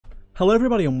Hello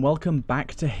everybody and welcome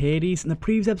back to Hades. In the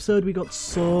previous episode we got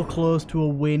so close to a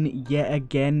win yet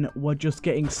again. We're just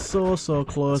getting so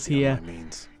close here.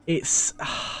 It's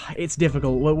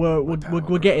difficult.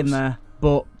 We're getting there,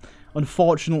 but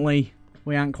unfortunately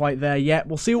we aren't quite there yet.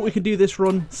 We'll see what we can do this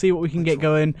run, see what we can get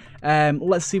going.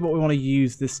 Let's see what we want to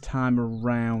use this time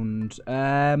around.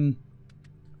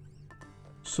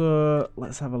 So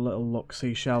let's have a little look,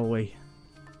 see, shall we?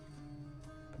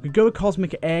 We could go with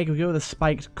Cosmic Egg, we go with a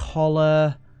Spiked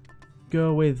Collar,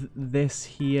 go with this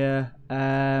here,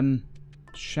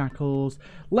 Shackles.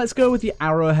 Let's go with the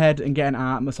Arrowhead and get an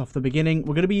Artemis off the beginning.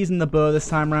 We're going to be using the bow this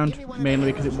time around,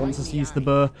 mainly because it wants us to use the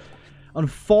bow.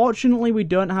 Unfortunately, we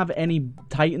don't have any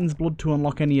Titan's Blood to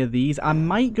unlock any of these. I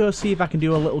might go see if I can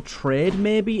do a little trade,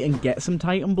 maybe, and get some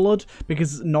Titan Blood,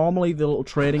 because normally the little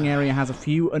trading area has a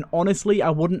few, and honestly, I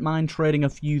wouldn't mind trading a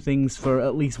few things for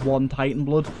at least one Titan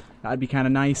Blood. That'd be kind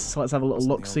of nice. So let's have a little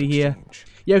look-see here.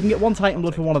 Yeah, we can get one Titan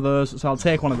Blood for one of those, so I'll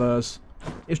take one of those.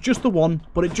 It's just the one,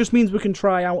 but it just means we can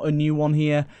try out a new one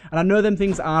here. And I know them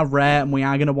things are rare, and we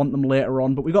are going to want them later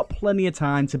on, but we've got plenty of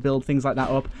time to build things like that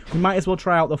up. We might as well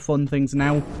try out the fun things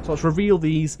now. So let's reveal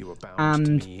these,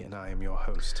 and I am your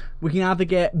host. We can either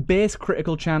get base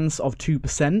critical chance of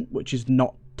 2%, which is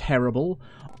not terrible,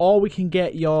 or we can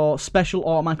get your special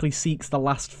automatically seeks the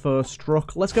last foe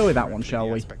struck. Let's go with that one, shall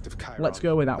we? Let's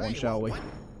go with that one, shall we?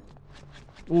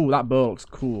 Ooh, that bow looks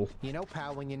cool. You know,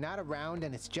 pal, when you're not around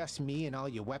and it's just me and all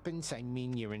your weapons, I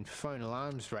mean your infernal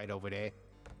arms right over there,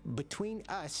 between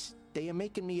us, they are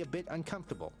making me a bit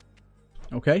uncomfortable.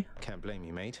 Okay. Can't blame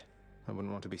you, mate. I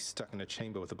wouldn't want to be stuck in a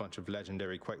chamber with a bunch of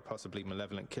legendary, quite possibly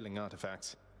malevolent killing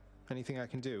artifacts. Anything I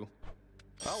can do?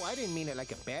 Oh, I didn't mean it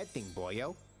like a bad thing,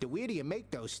 boyo. The weirder you make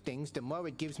those things, the more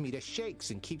it gives me the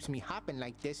shakes and keeps me hopping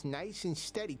like this nice and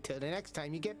steady till the next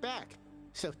time you get back.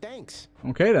 So thanks.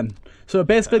 Okay then. So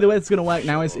basically the way it's going to work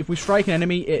now is if we strike an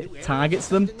enemy, it targets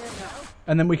them.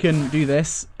 And then we can do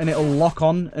this, and it'll lock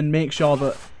on and make sure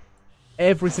that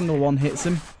every single one hits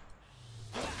him.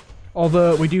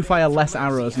 Although we do fire less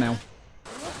arrows now.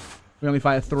 We only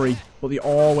fire 3, but they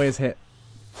always hit.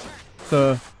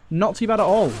 So not too bad at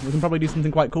all. We can probably do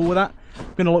something quite cool with that.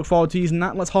 I'm going to look forward to using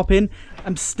that. Let's hop in.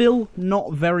 I'm still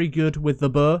not very good with the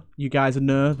bow. You guys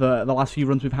know the last few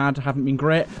runs we've had haven't been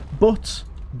great. But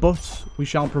we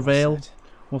shall prevail.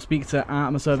 We'll speak to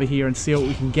Artemis over here and see what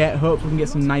we can get. Hope we can get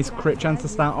some nice crit chance to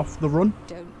start off the run.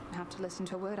 Don't have to listen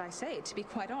to a word I say, to be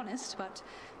quite honest, but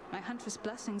my Huntress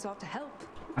blessings ought to help.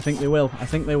 I think they will. I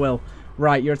think they will.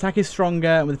 Right, your attack is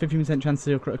stronger with a 15% chance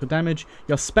to deal critical damage.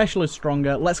 Your special is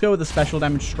stronger. Let's go with the special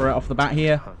damage straight off the bat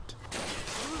here.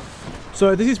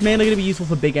 So this is mainly going to be useful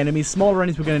for big enemies. Smaller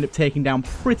enemies we're going to end up taking down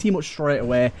pretty much straight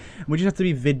away. We just have to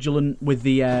be vigilant with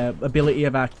the ability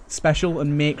of our special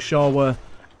and make sure we're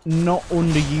not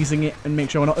underusing it and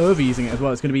make sure we're not overusing it as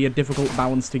well. It's going to be a difficult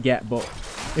balance to get, but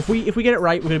if we get it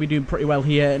right, we're going to be doing pretty well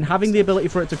here. And having the ability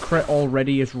for it to crit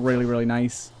already is really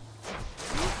nice.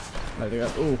 There we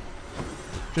go. Ooh.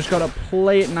 Just got to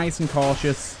play it nice and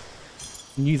cautious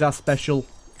and use our special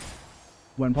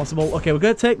when possible. Okay, we're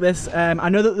going to take this. I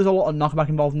know that there's a lot of knockback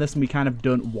involved in this, and we kind of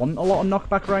don't want a lot of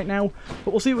knockback right now.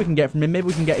 But we'll see what we can get from him. Maybe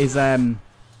we can get his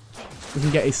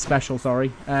special.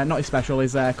 Sorry, not his special.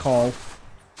 His call.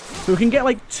 So we can get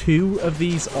like 2 of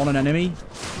these on an enemy,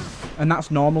 and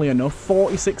that's normally enough.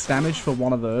 46 damage for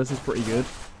one of those is pretty good.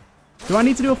 Do I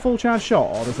need to do a full charge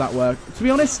shot, or does that work? To be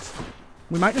honest,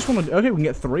 we might just want to. Okay, we can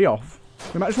get 3 off.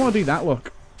 We might just want to do that.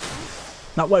 Look,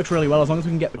 that works really well as long as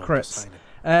we can get the crits.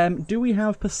 Do we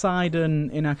have Poseidon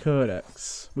in our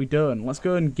codex? We don't. Let's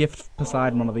go and gift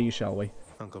Poseidon one of these, shall we?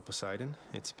 Uncle Poseidon,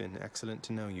 it's been excellent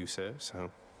to know you, sir,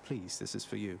 so please, this is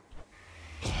for you.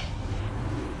 Oh,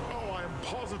 I am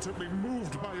positively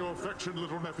moved by your affection,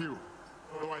 little nephew.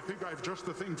 Though I think I've just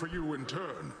the thing for you in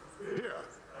turn. Here,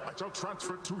 I shall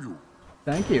transfer it to you.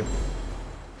 Thank you.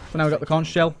 So now we've got the conch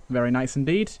shell. Very nice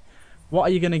indeed. What are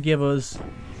you going to give us?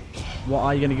 What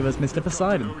are you going to give us, Mr.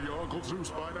 Poseidon? You know your Uncle Zeus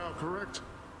by now, correct?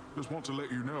 Just want to let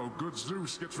you know, good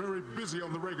Zeus gets very busy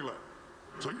on the regular.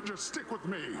 So you just stick with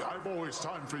me. I've always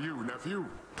time for you, nephew.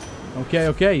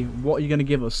 Okay. What are you going to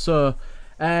give us? So,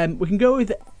 we can go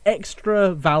with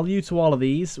extra value to all of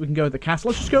these. We can go with the castle.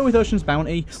 Let's just go with Ocean's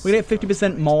Bounty. We get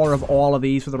 50% more of all of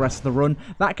these for the rest of the run.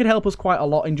 That could help us quite a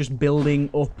lot in just building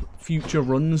up future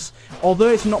runs. Although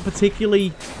it's not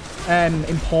particularly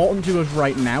important to us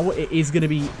right now, it is going to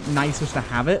be nice just to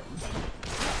have it.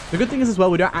 The good thing is as well,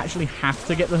 we don't actually have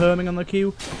to get the homing on the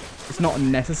queue. It's not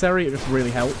necessary, it just really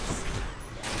helps.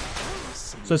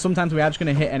 So sometimes we are just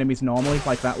going to hit enemies normally,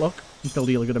 like that, look, and still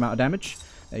deal a good amount of damage.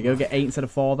 There you go, get 8 instead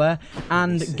of 4 there.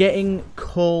 And getting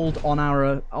cold on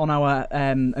our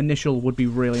initial would be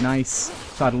really nice.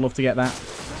 So I'd love to get that.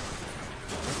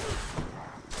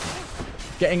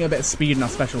 Getting a bit of speed in our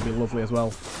special would be lovely as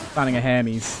well. Finding a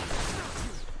Hermes.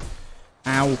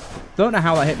 Ow. Don't know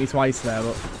how that hit me twice there,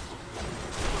 but...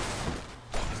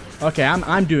 Okay,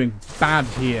 I'm doing bad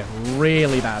here.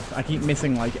 Really bad. I keep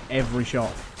missing, like, every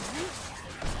shot.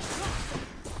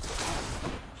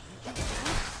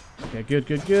 Okay, good,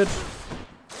 good, good.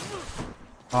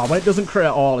 Oh, when it doesn't crit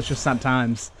at all, it's just sad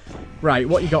times. Right,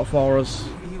 what you got for us?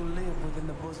 You live within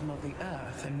the bosom of the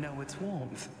earth and know its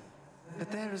warmth.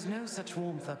 But there is no such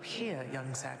warmth up here,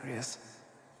 young Zagreus.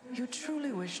 You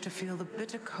truly wish to feel the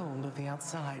bitter cold of the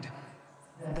outside.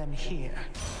 Then here.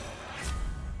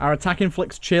 Our attack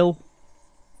inflicts chill.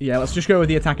 Yeah, let's just go with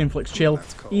the attack inflicts chill.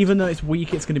 Even though it's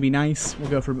weak, it's going to be nice. We'll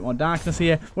go for a bit more darkness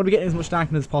here. We'll be getting as much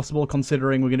darkness as possible,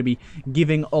 considering we're going to be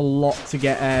giving a lot to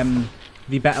get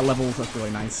the better levels. That's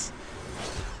really nice.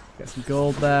 Get some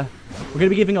gold there. We're going to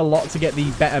be giving a lot to get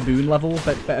the better boon levels,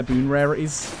 better boon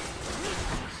rarities.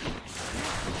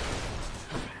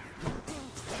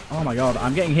 Oh my god,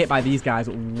 I'm getting hit by these guys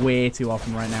way too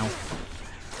often right now.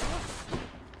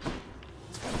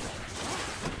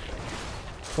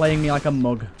 Playing me like a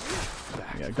mug.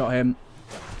 Yeah, got him.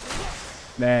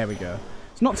 There we go.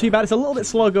 It's not too bad. It's a little bit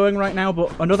slow going right now,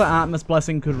 but another Artemis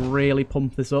Blessing could really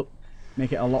pump this up.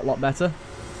 Make it a lot better.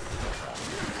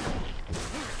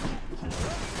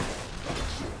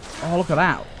 Oh, look at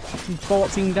that. Some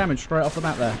 14 damage straight off the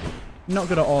bat there. Not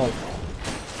good at all.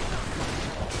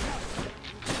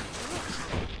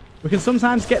 We can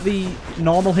sometimes get the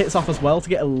normal hits off as well to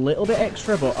get a little bit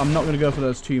extra, but I'm not going to go for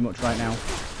those too much right now.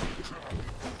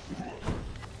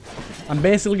 I'm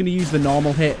basically going to use the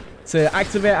normal hit to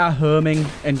activate our homing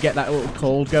and get that little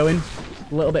cold going.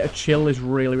 A little bit of chill is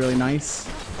really, really nice.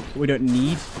 But we don't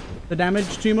need the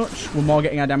damage too much. We're more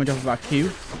getting our damage off of our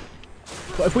Q.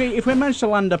 But if we manage to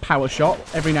land a power shot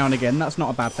every now and again, that's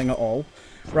not a bad thing at all.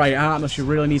 Right, Artemis, you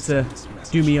really need to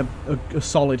do me a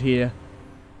solid here.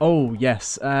 Oh,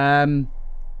 yes. Yeah,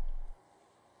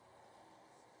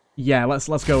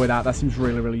 let's go with that. That seems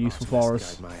really, really useful for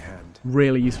us.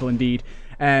 Really useful indeed.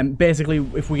 Basically,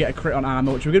 if we get a crit on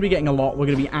armor, which we're going to be getting a lot, we're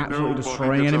going to be absolutely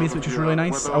destroying enemies, which is really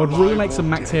nice. I would really like some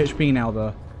max HP now,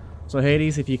 though. So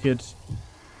Hades, if you could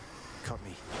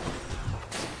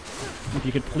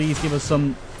please give us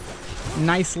some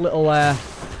nice little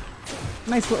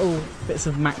bits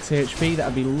of max HP,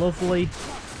 that'd be lovely.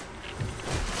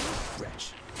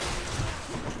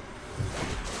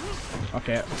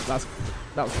 Okay, that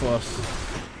was close.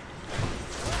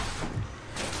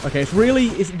 Okay,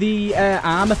 it's the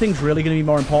armor thing's really going to be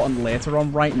more important later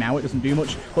on. Right now, it doesn't do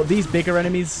much. But these bigger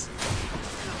enemies...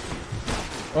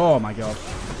 Oh my god.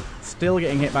 Still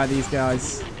getting hit by these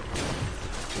guys.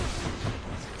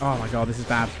 Oh my god, this is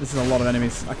bad. This is a lot of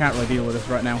enemies. I can't really deal with this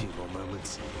right now.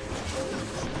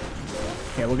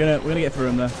 Okay, we're gonna get through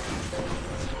them though.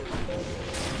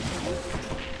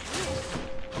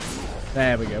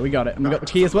 There we go, we got it. And we got the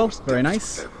key as well. Very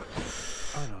nice.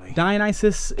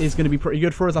 Dionysus is going to be pretty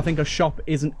good for us. I think a shop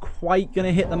isn't quite going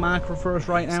to hit the marker for us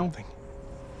right now.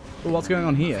 But what's going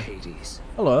on here?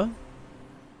 Hello.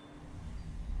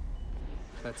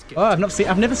 Oh,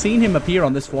 I've never seen him appear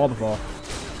on this floor before.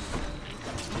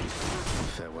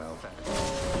 Farewell.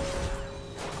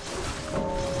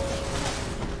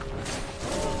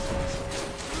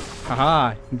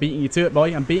 Haha, I'm beating you to it,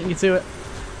 boy. I'm beating you to it.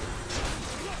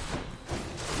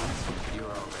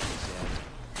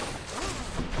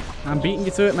 I'm beating you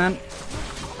to it, man.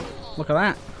 Look at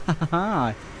that.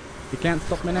 Haha. You can't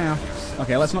stop me now.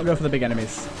 Okay, let's not go for the big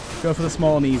enemies. Go for the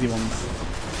small and easy ones.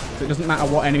 So it doesn't matter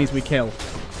what enemies we kill.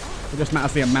 It just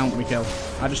matters the amount we kill.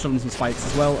 I just done some spikes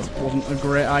as well. That wasn't a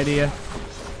great idea.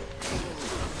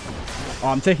 Oh,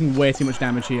 I'm taking way too much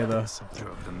damage here, though.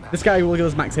 This guy will give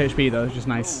us max HP, though. It's just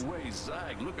nice. No way,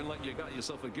 Zag. Looking like you got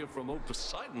yourself a gift from old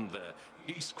Poseidon there.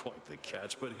 He's quite the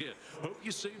catch, but here, hope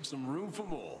you saved some room for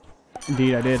more.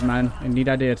 Indeed I did, man. Indeed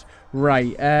I did.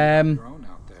 Right,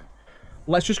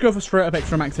 let's just go for straight up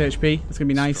extra max HP. It's gonna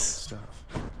be nice.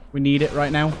 We need it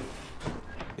right now.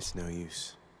 It's no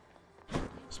use.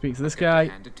 Speak to this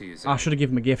guy. I should have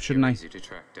given him a gift, shouldn't I? Easy to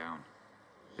track down.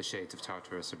 The shades of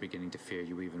Tartarus are beginning to fear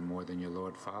you even more than your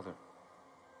Lord Father.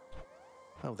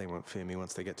 Oh, they won't fear me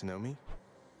once they get to know me.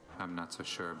 I'm not so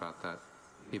sure about that.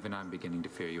 Even I'm beginning to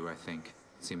fear you, I think.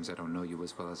 Seems I don't know you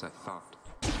as well as I thought.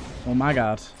 Oh my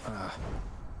god.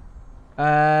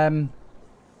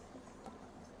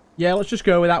 Yeah, let's just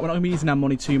go with that. We're not going to be using our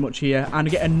money too much here. And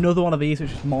get another one of these,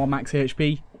 which is more max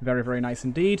HP. Very, very nice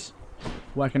indeed.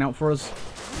 Working out for us.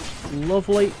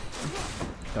 Lovely.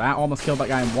 That almost killed that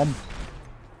guy in one.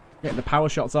 Getting the power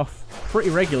shots off pretty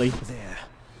regularly. There.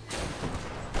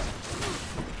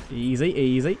 Easy,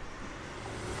 easy.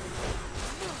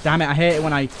 Damn it, I hate it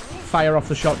when I fire off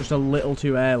the shot just a little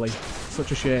too early.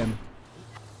 Such a shame.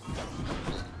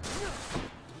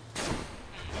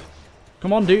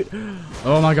 Come on, dude.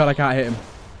 Oh my god, I can't hit him.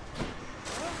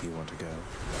 You want to go?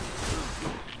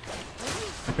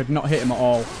 I could not hit him at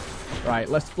all. Right,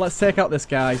 let's take out this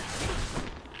guy.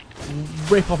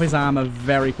 Rip off his armor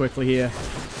very quickly here.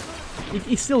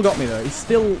 He's still got me though. He's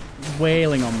still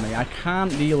wailing on me. I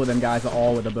can't deal with them guys at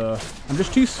all with a bow. I'm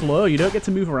just too slow. You don't get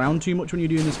to move around too much when you're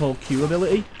doing this whole Q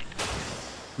ability.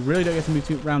 You really don't get to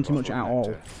move around too much at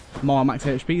all. More max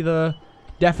HP though.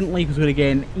 Definitely, because we're going to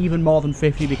gain even more than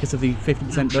 50 because of the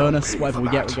 50% bonus. Whatever we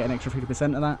get an extra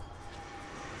 50% of that.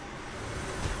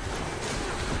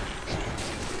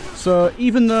 So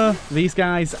even though these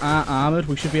guys are armoured,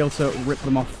 we should be able to rip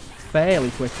them off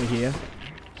fairly quickly here.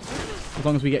 As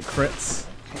long as we get crits.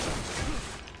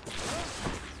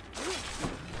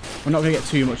 We're not going to get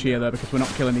too much here though because we're not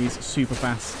killing these super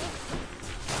fast.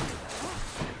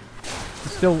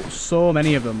 There's still so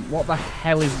many of them. What the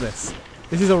hell is this?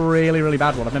 This is a really, really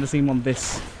bad one. I've never seen one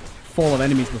this full of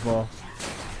enemies before.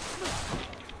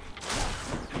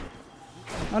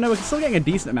 Oh no, we're still getting a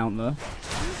decent amount though.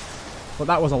 But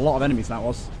that was a lot of enemies, that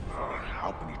was.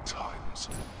 How many times?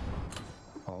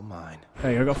 All mine.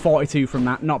 There you go, got 42 from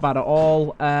that. Not bad at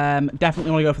all.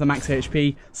 Definitely want to go for the max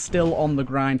HP. Still on the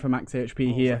grind for max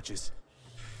HP here. Wedges.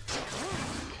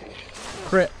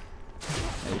 Crit.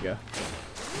 There you go.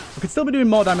 We could still be doing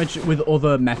more damage with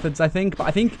other methods, I think. But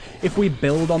I think if we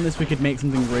build on this, we could make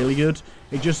something really good.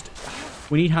 It just...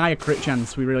 We need higher crit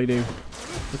chance. We really do.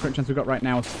 The crit chance we've got right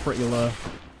now is pretty low.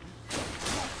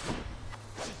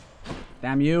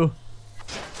 Damn you.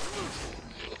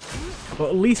 But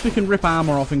at least we can rip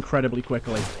armor off incredibly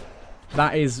quickly.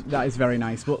 That is very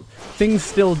nice. But things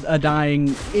still are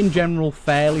dying, in general,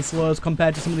 fairly slow as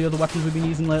compared to some of the other weapons we've been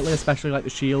using lately, especially like the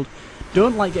shield.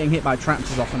 Don't like getting hit by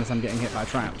traps as often as I'm getting hit by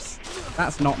traps.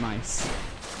 That's not nice.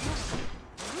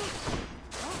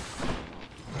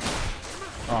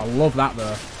 Oh, I love that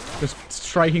though. Just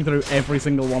striking through every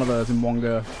single one of those in one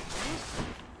go.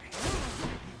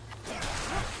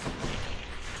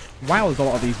 Wow, there's a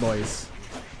lot of these boys.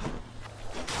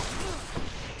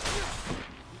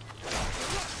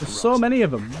 There's so many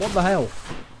of them. What the hell?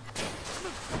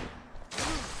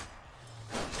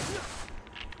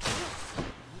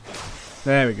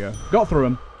 There we go. Got through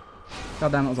them.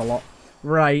 God damn, that was a lot.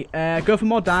 Right, go for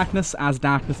more darkness, as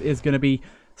darkness is going to be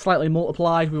slightly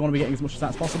multiplied. We want to be getting as much of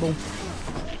that as possible.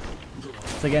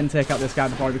 So again, take out this guy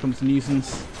before he becomes a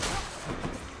nuisance.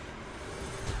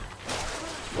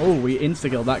 Oh, we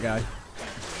insta-killed that guy.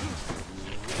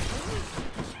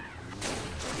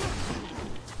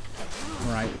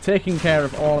 Right, taking care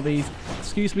of all of these.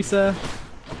 Excuse me, sir.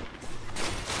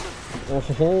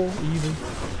 Oh, easy.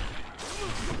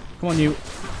 Come on, you.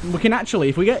 We can actually,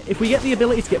 if we get the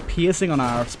ability to get piercing on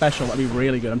our special, that'd be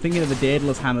really good. I'm thinking of the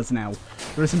Daedalus hammers now.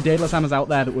 There are some Daedalus hammers out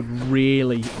there that would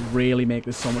really, really make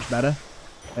this so much better.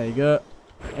 There you go.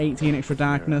 18 extra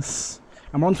darkness.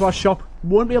 And we're onto our shop.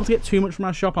 Won't be able to get too much from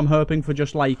our shop. I'm hoping for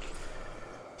just like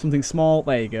something small.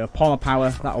 There you go. Palm of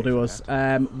power. That'll do us.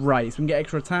 Right, so we can get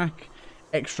extra attack,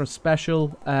 extra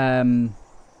special,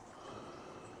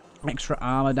 extra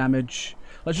armor damage.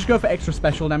 Let's just go for extra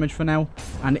special damage for now.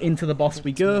 And into the boss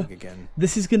we go.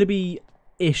 This is going to be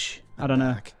ish. I don't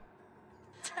know.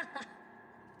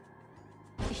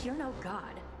 If you're no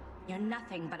god, you're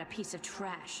nothing but a piece of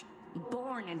trash.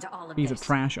 Born into all of Piece this. of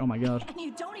trash. Oh my god. And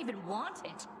you don't even want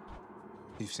it.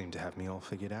 You seem to have me all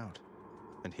figured out.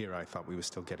 And here I thought we were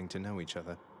still getting to know each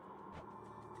other.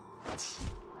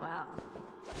 Well,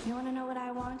 you want to know what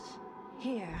I want?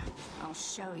 Here, I'll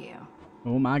show you.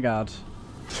 Oh my god.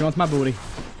 She wants my booty.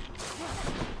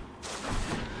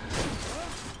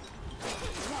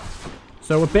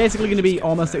 So we're basically going to be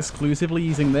almost exclusively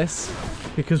using this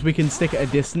because we can stick at a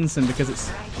distance, and because it's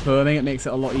foaming, it makes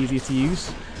it a lot easier to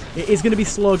use. It is going to be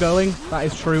slow going, that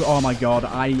is true. Oh my god,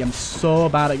 I am so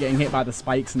bad at getting hit by the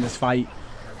spikes in this fight.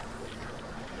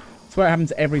 That's what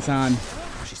happens every time.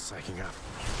 She's psyching up.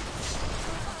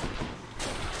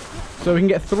 So we can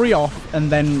get 3 off,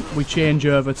 and then we change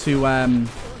over to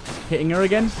hitting her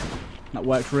again. That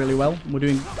works really well. We're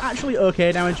doing actually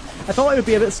okay damage. I thought it would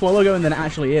be a bit slower going than it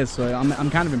actually is, so I'm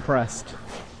kind of impressed.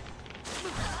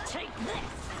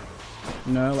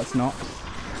 No, let's not.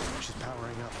 She's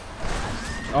powering up.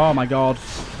 Oh my god.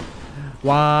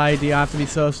 Why do you have to be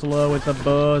so slow with the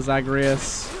bow,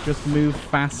 Zagreus? Just move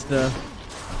faster.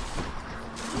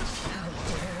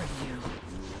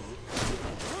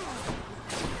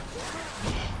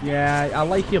 Yeah, I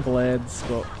like your blades,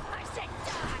 but...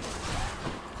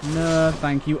 No,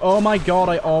 thank you. Oh my god,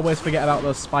 I always forget about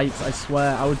those spikes, I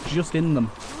swear. I was just in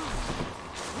them.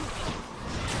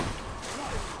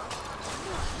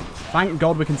 Thank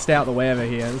god we can stay out of the way over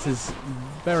here. This is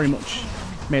very much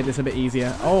made this a bit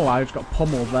easier. Oh, I just got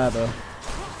pummeled there, though.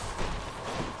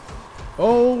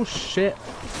 Oh, shit.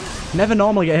 Never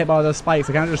normally get hit by those spikes.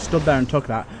 I kind of just stood there and took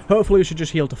that. Hopefully we should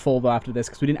just heal to full, though, after this,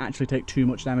 because we didn't actually take too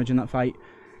much damage in that fight.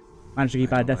 Managed to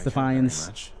keep our Death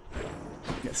Defiance.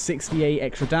 Get 68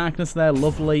 extra darkness there,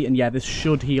 lovely, and yeah, this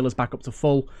should heal us back up to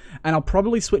full. And I'll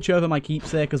probably switch over my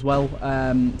keepsake as well,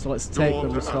 so let's take the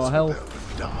restore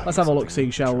health. Let's have a look-see,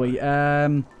 shall we?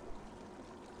 10%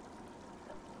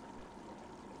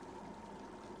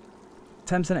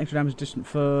 extra damage to distant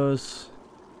foes.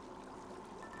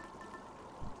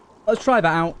 Let's try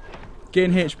that out.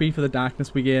 Gain HP for the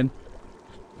darkness we gain.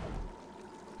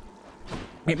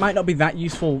 It might not be that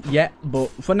useful yet, but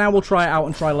for now we'll try it out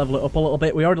and try level it up a little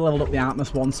bit. We already leveled up the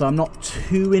Artemis one, so I'm not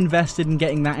too invested in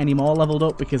getting that anymore leveled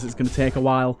up because it's going to take a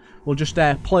while. We'll just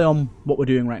play on what we're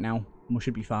doing right now, and we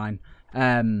should be fine.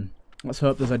 Let's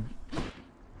hope there's a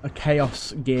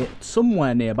Chaos Gate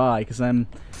somewhere nearby, because I'm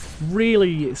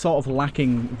really sort of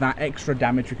lacking that extra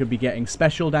damage we could be getting.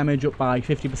 Special damage up by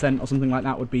 50% or something like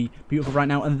that would be beautiful right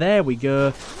now. And there we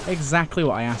go. Exactly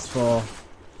what I asked for.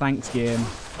 Thanks, game.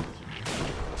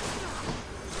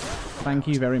 Thank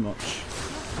you very much.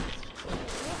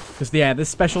 Because, yeah, this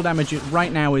special damage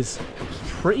right now is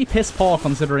pretty piss poor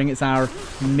considering it's our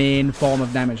main form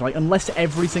of damage. Like, unless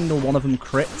every single one of them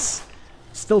crits,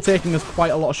 still taking us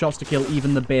quite a lot of shots to kill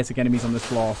even the basic enemies on this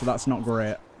floor, so that's not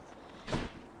great.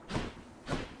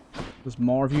 There's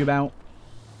more of you about.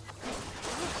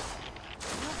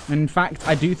 In fact,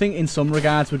 I do think in some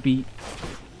regards would be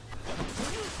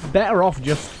better off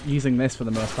just using this for the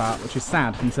most part, which is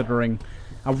sad considering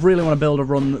I really want to build a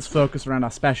run that's focused around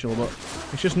our special, but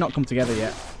it's just not come together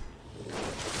yet.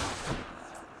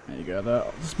 There you go,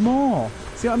 though. There's more!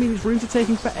 See what I mean? These rooms are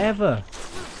taking forever.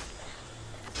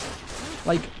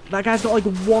 Like, that guy's got like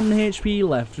 1 HP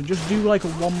left. So just do like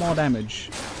 1 more damage,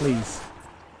 please.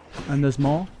 And there's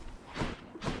more.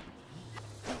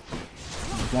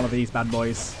 There's one of these bad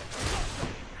boys.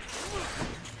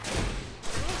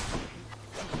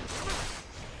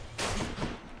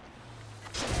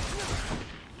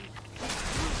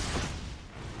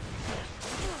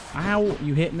 Ow,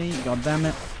 you hit me. God damn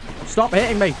it. Stop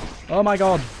hitting me. Oh my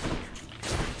god.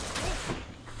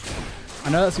 I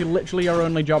know that's literally your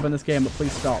only job in this game, but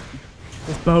please stop.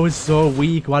 This bow is so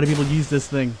weak. Why do people use this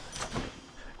thing?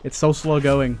 It's so slow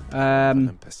going.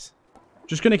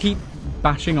 Just gonna keep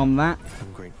bashing on that.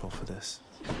 I'm grateful for this.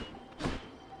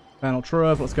 Final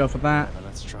Trove, let's go for that.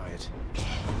 Let's try it.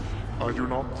 I do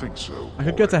not think so. I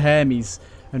could go to Hermes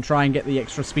and try and get the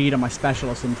extra speed on my special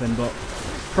or something, but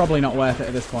probably not worth it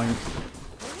at this point.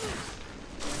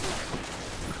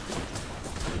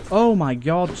 Oh my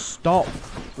god, stop.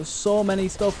 There's so many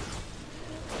stuff.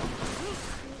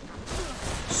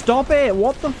 Stop it!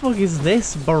 What the fuck is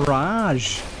this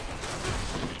barrage?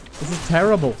 This is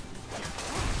terrible.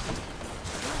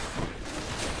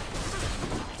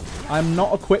 I'm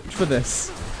not equipped for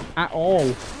this at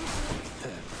all.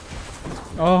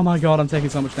 Oh my god, I'm taking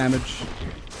so much damage.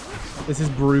 This is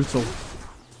brutal.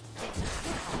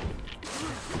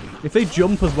 If they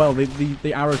jump as well,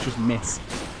 the arrows just miss.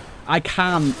 I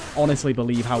can't honestly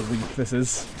believe how weak this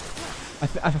is. I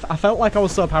felt like I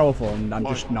was so powerful, and I'm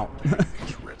just not.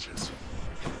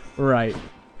 Right.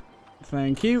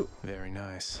 Thank you. Very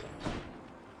nice.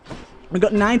 We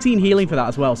got 19 healing for that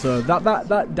as well, so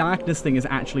that darkness thing is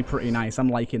actually pretty nice. I'm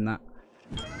liking that.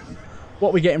 What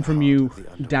are we getting from you,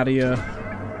 Daddy-o?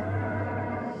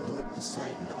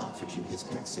 Poseidon offered you his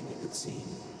blessing, it would seem.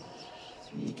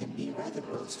 He can be rather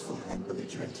boastful and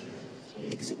belligerent,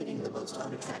 exhibiting the most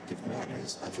unattractive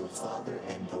manners of your father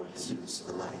and Lord Zeus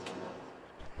alike.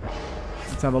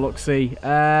 Let's have a look-see.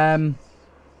 I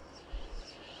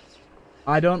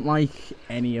don't like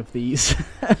any of these.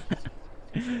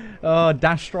 Oh,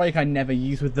 Dash Strike I never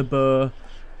use with the bow.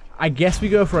 I guess we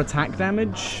go for attack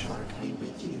damage.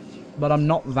 But I'm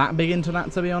not that big into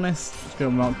that, to be honest. Let's go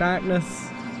Mark Darkness.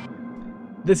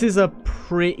 This is a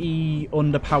pretty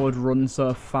underpowered run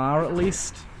so far, at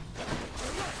least.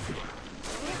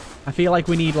 I feel like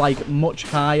we need, like, much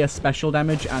higher special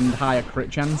damage and higher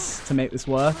crit chance to make this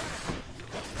work.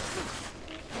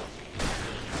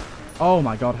 Oh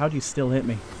my god, how do you still hit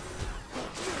me?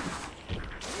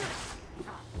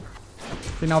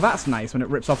 See, now that's nice when it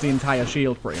rips off the entire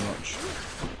shield, pretty much.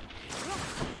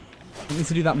 I need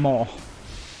to do that more.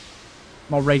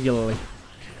 More regularly.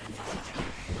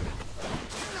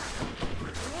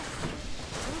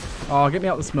 Oh, get me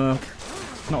out the smoke.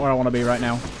 Not where I want to be right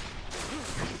now.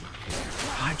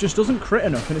 It just doesn't crit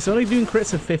enough, and it's only doing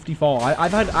crits of 54.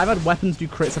 I've had weapons do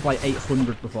crits of like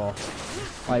 800 before.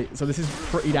 Like, so this is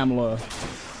pretty damn low.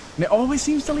 And it always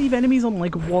seems to leave enemies on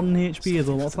like 1 HP as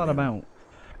well. What's that about?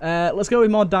 Let's go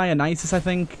with more Dionysus, I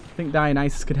think. I think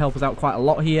Dionysus could help us out quite a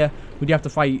lot here. We do have to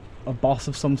fight a boss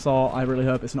of some sort. I really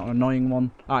hope it's not an annoying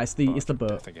one. Ah, it's the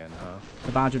boat. Again, huh?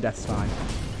 The Barge of Death's fine.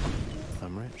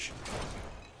 I'm rich.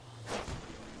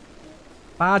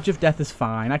 Barge of Death is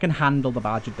fine. I can handle the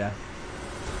Barge of Death.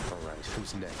 Alright,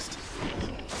 who's next?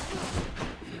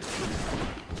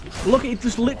 Look, it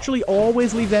just literally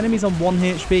always leaves enemies on 1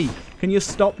 HP. Can you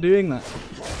stop doing that?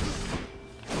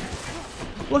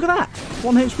 Look at that!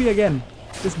 1 HP again.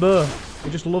 This bow. It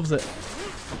just loves it.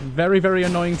 Very, very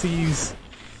annoying to use.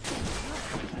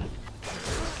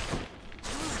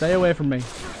 Stay away from me.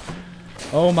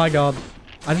 Oh my god.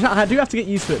 I do have to get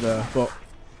used to it though, but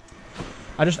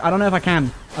I don't know if I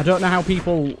can. I don't know how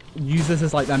people use this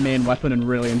as like their main weapon and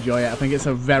really enjoy it. I think it's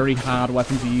a very hard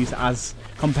weapon to use as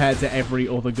compared to every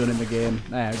other gun in the game.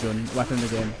 Weapon in the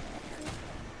game.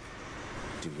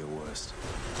 Do your worst.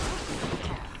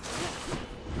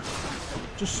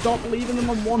 Just stop leaving them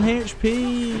on 1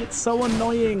 HP. It's so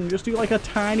annoying. Just do like a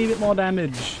tiny bit more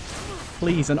damage.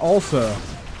 Please. And also,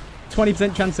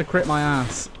 20% chance to crit my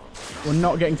ass. We're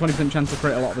not getting 20% chance to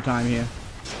crit a lot of the time here.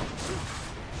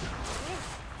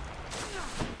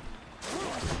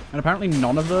 And apparently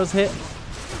none of those hit.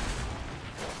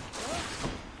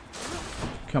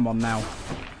 Come on now.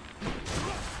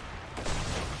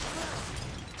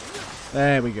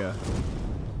 There we go.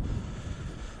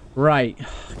 Right.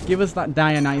 Give us that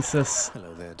Dionysus.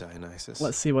 Hello there, Dionysus.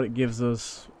 Let's see what it gives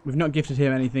us. We've not gifted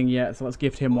him anything yet, so let's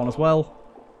gift him one as well.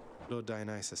 Lord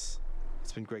Dionysus,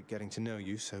 it's been great getting to know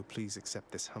you, so please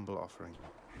accept this humble offering.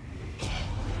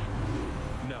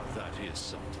 Now that is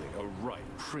something, a right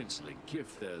princely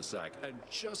gift there, Zach. And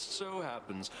just so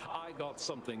happens, I got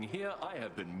something here I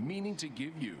have been meaning to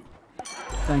give you.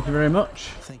 Thank you very much.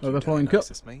 Thank you, Overflowing cup.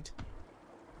 Dionysus, mate.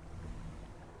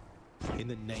 In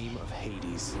the name of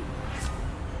Hades.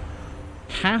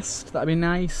 Cast, that'd be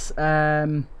nice.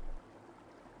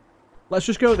 Let's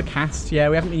just go with the cast. Yeah,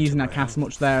 we haven't been using that cast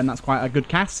much there, and that's quite a good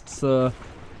cast, so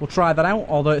we'll try that out.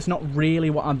 Although it's not really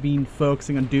what I've been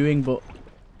focusing on doing, but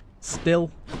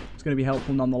still, it's going to be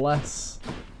helpful nonetheless.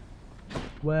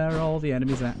 Where are all the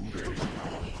enemies at?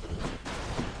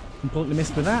 Completely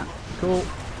missed with that. Cool.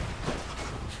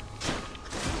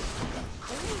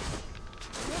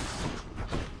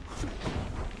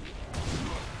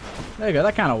 There you go,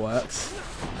 that kind of works.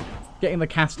 Getting the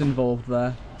cast involved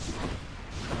there.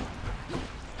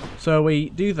 So we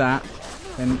do that,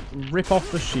 then rip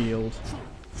off the shield,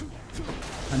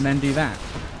 and then do that.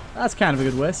 That's kind of a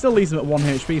good way. Still leaves them at 1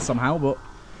 HP somehow, but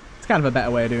it's kind of a better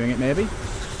way of doing it, maybe.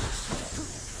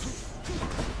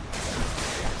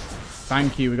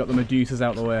 Thank you, we got the Medusas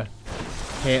out of the way.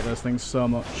 Hate those things so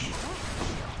much.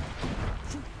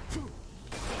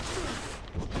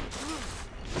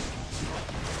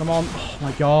 Come on. Oh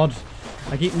my god.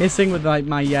 I keep missing with like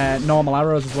my normal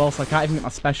arrows as well, so I can't even get my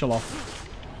special off.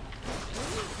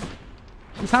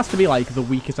 This has to be like the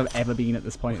weakest I've ever been at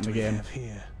this point in the game.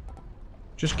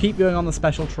 Just keep going on the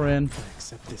special train.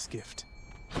 Accept this gift.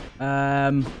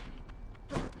 Go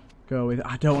with...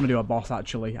 I don't want to do a boss,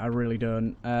 actually. I really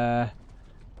don't.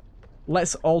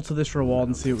 Let's alter this reward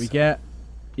and see what we get.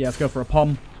 Yeah, let's go for a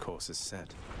pom. Course is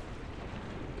set.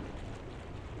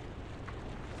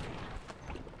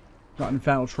 Got an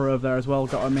Infernal Trove there as well.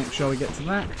 Got to make sure we get to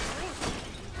that.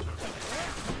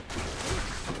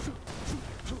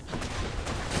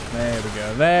 There we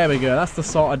go. There we go. That's the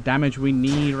sort of damage we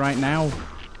need right now.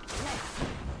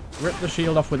 Rip the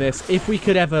shield off with this. If we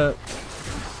could ever...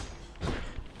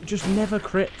 It just never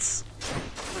crits.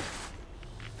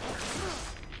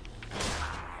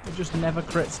 It just never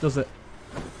crits, does it?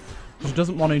 It just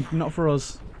doesn't want to. Not for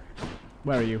us.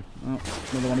 Where are you? Oh,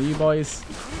 another one of you boys.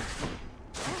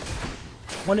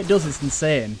 When it does, it's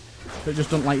insane. But it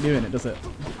just doesn't like doing it, does it?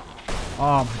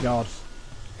 Oh my god.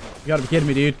 You gotta be kidding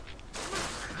me, dude.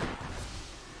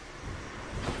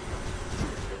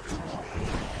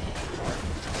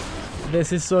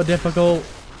 This is so difficult.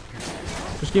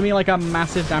 Just give me like a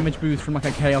massive damage boost from like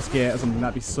a Chaos Gate or something.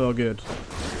 That'd be so good.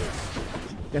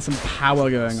 Get some power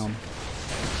going on.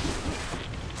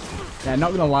 Yeah,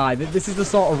 not gonna lie. This is the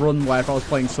sort of run where if I was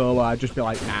playing solo, I'd just be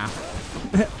like, nah.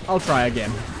 I'll try again.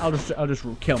 I'll just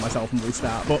kill myself and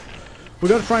restart. But we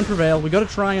got to try and prevail. We got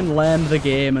to try and learn the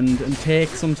game and take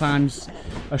sometimes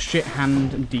a shit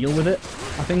hand and deal with it.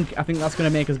 I think that's going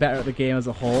to make us better at the game as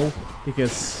a whole,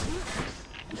 because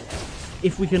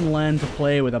if we can learn to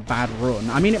play with a bad run.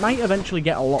 I mean, it might eventually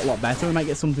get a lot better. We might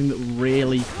get something that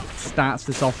really starts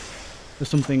this off for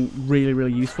something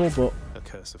really useful, but a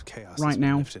curse of chaos right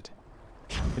now, lifted.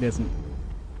 it isn't.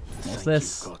 What's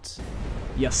this?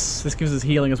 Yes, this gives us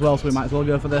healing as well, so we might as well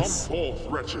go for this. Come forth,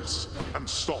 wretches, and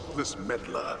stop this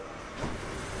meddler.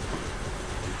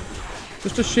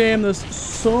 Just a shame there's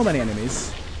so many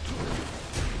enemies.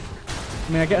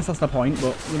 I mean, I guess that's the point,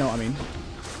 but you know what I mean.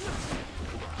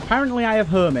 Apparently I have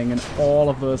homing and all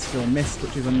of those still missed,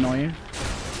 which is annoying.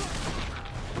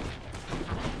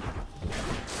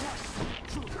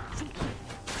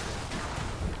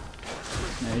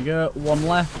 There you go, one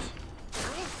left.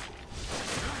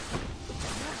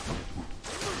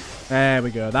 There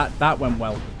we go, that went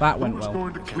well. That went well. Who's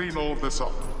going to clean all this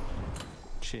up?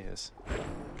 Cheers.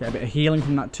 Get a bit of healing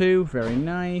from that too. Very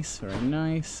nice, very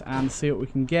nice. And see what we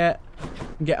can get.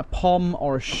 We can get a pom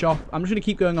or a shop. I'm just gonna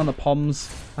keep going on the poms.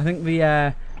 I think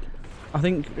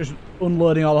just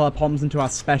unloading all our poms into our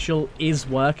special is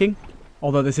working.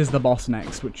 Although this is the boss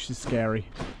next, which is scary.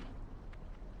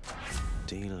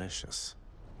 Delicious.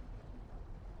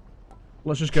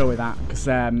 Let's just go with that, because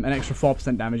an extra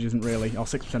 4% damage isn't really, or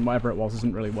 6%, whatever it was,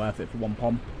 isn't really worth it for one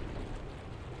pom.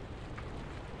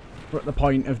 We're at the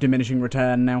point of diminishing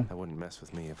return now. I wouldn't mess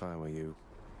with me if I were you.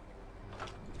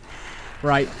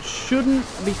 Right, shouldn't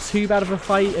be too bad of a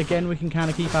fight. Again, we can kind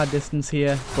of keep our distance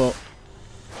here, but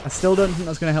I still don't think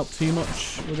that's going to help too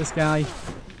much with this guy.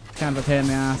 It's kind of a pain in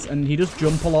the ass, and he does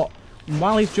jump a lot. And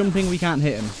while he's jumping, we can't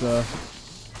hit him, so...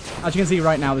 As you can see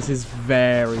right now, this is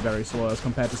very slow as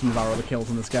compared to some of our other kills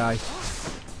on this guy.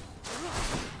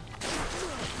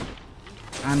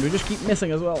 And we just keep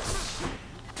missing as well.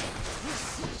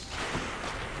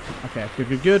 Okay,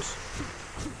 good.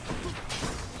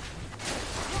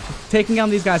 Taking down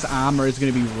these guys' armor is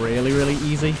going to be really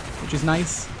easy, which is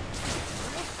nice.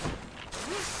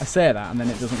 I say that, and then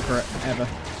it doesn't forever.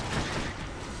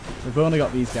 We've only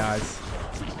got these guys.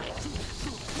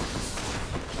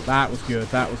 That was good,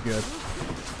 that was good.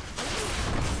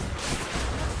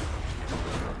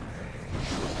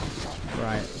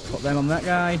 Right, put them on that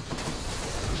guy.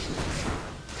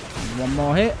 One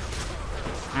more hit.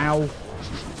 Ow.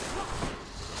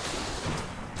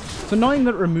 It's annoying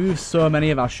that it removes so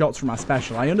many of our shots from our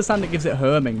special. I understand it gives it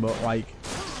homing, but like,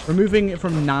 removing it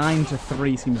from 9 to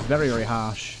 3 seems very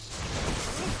harsh.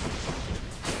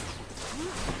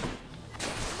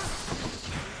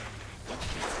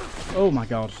 Oh my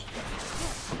god.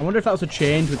 I wonder if that was a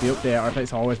change with the update or if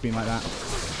it's always been like that.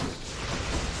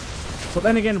 But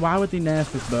then again, why would they nerf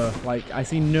this bow? Like, I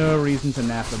see no reason to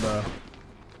nerf the bow.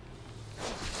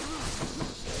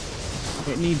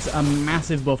 It needs a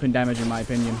massive buff in damage in my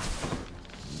opinion.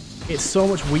 It's so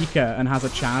much weaker and has a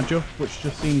charge up, which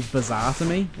just seems bizarre to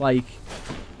me. Like,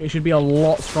 it should be a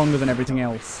lot stronger than everything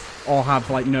else. Or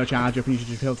have, like, no charge up and you should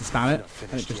just be able to spam it.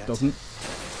 And it just doesn't.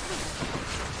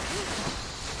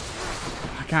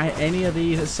 Can't hit any of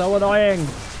these. It's so annoying.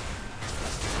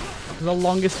 It's the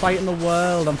longest fight in the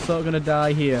world. I'm so gonna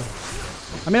die here.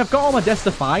 I mean, I've got all my Death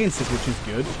Defiances, which is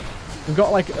good. We've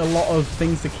got like a lot of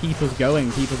things to keep us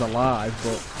going, keep us alive,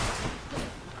 but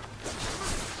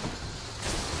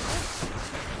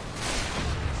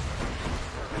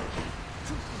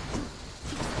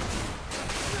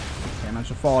okay, I managed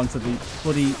to fall into the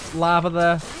bloody lava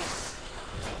there.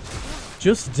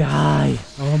 Just die.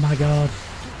 Oh my god.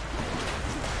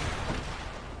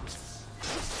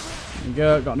 There you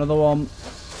go, got another one.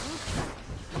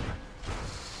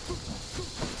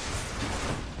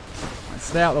 Right,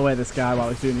 stay out of the way of this guy while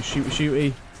he's doing his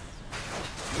shooty.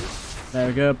 There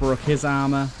we go, broke his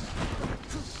armor.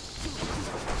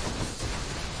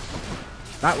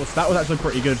 That was actually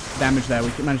pretty good damage there. We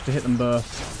managed to hit them both.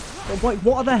 But like,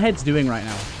 what are their heads doing right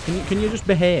now? Can you just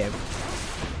behave?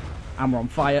 And we're on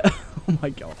fire. Oh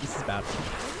my god, this is bad.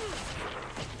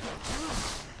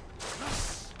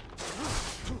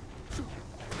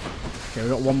 Okay,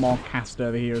 we've got one more cast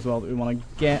over here as well that we want to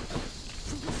get.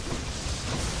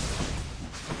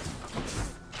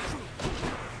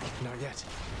 Not yet.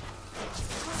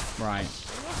 Right.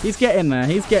 He's getting there,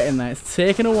 he's getting there. It's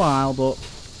taking a while, but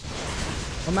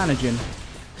we're managing.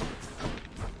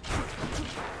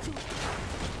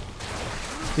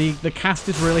 The cast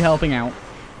is really helping out.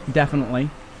 Definitely.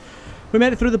 We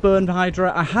made it through the Burn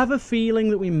Hydra. I have a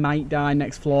feeling that we might die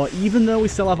next floor, even though we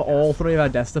still have all 3 of our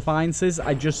Death Defiances.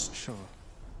 I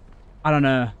don't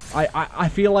know. I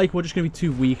feel like we're just going to be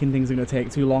too weak and things are going to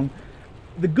take too long.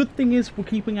 The good thing is we're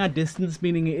keeping our distance,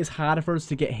 meaning it is harder for us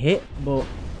to get hit, but...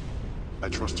 I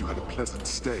trust you had a pleasant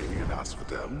stay in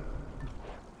Asphodel.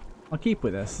 I'll keep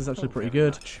with this. It's actually pretty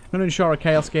good. I'm going to ensure a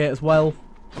Chaos Gate as well.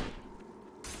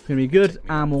 It's going to be good,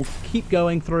 and we'll keep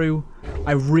going through.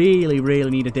 I really, really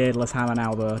need a Daedalus hammer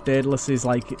now, though. Daedalus is,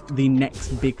 like, the next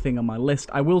big thing on my list.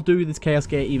 I will do this Chaos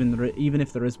Gate even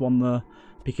if there is one, though,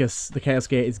 because the Chaos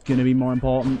Gate is going to be more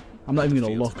important. I'm not even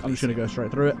going to look. I'm just going to go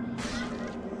straight through it.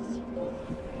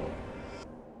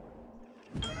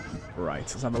 Right,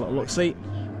 let's have a little look-see.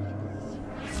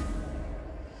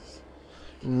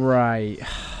 Right.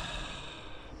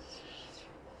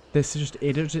 This is just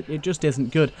it just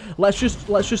isn't good. Let's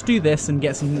just do this and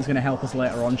get something that's going to help us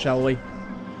later on, shall we?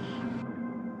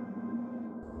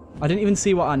 I didn't even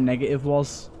see what our negative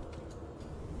was.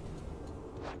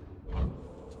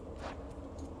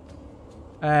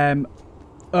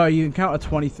 Oh, you encounter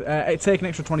 20. It take an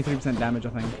extra 23% damage, I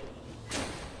think.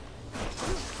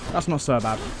 That's not so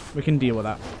bad. We can deal with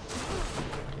that.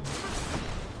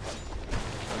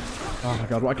 Oh my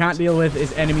god, what I can't deal with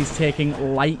is enemies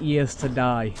taking light years to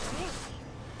die.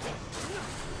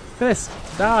 Look at this.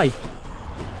 Die.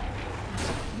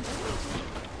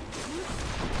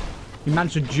 You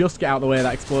managed to just get out of the way of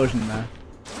that explosion there.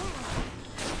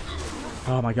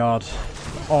 Oh my god.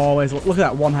 Always look at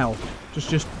that, 1 health.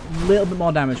 Just a little bit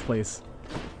more damage, please.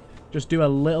 Just do a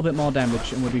little bit more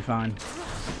damage and we'll be fine.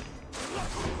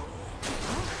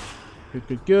 Good,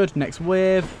 good, good. Next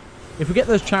wave. If we get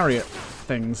those chariot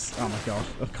things... Oh my god,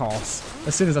 of course.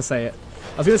 As soon as I say it.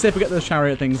 I was going to say if we get those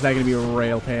chariot things, they're going to be a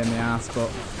real pain in the ass, but...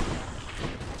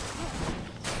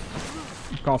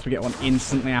 Of course we get one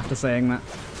instantly after saying that.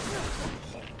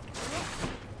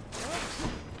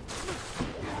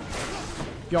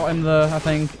 Got him there, I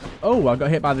think. Oh, I got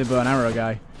hit by the bow and arrow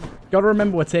guy. Gotta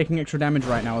remember we're taking extra damage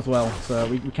right now as well, so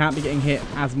we can't be getting hit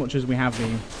as much as we have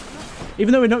been.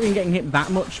 Even though we're not even getting hit that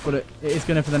much, but it is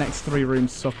going to, for the next 3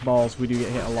 rooms, suck balls. We do get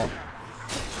hit a lot.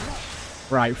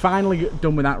 Right, finally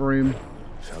done with that room.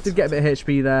 Did get a bit of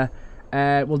HP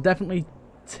there. We'll definitely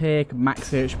take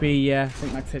max HP, yeah. I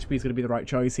think max HP is going to be the right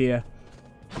choice here.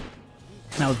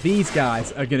 Now, these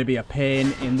guys are going to be a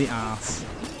pain in the arse.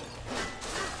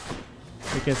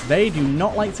 Because they do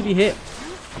not like to be hit.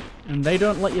 And they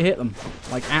don't let you hit them.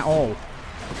 Like, at all.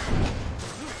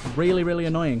 Really, really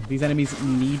annoying. These enemies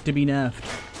need to be nerfed.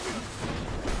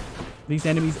 These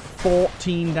enemies,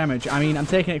 14 damage. I mean, I'm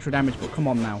taking extra damage, but come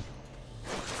on now.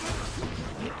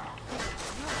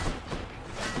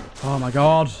 Oh my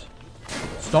god.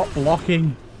 Stop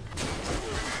blocking.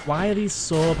 Why are these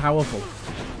so powerful?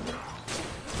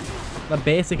 They're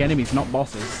basic enemies, not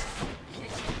bosses.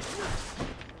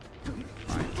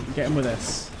 Right, get him with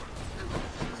this.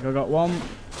 I got one.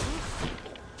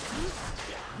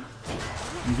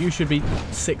 And you should be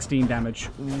 16 damage.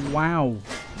 Wow.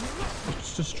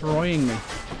 It's destroying me.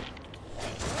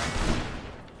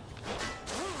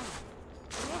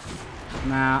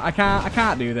 Nah, I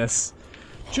can't do this.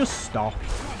 Just stop.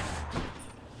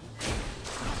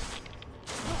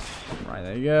 Right,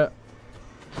 there you go.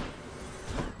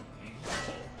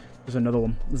 There's another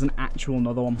one. There's an actual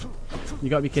another one. You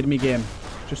gotta be kidding me, game.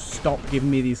 Just stop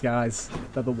giving me these guys.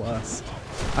 They're the worst.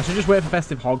 I should just wait for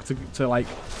Festive Hog to like,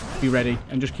 be ready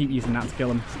and just keep using that to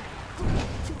kill him.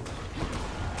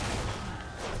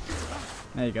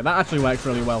 There you go. That actually works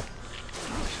really well.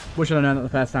 Wish I'd have known that the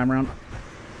first time around.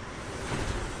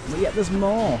 But yet there's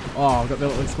more. Oh, I've got the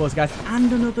little explosive guys.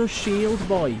 And another shield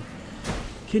boy.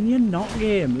 Can you not,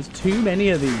 game? There's too many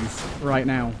of these right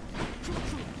now.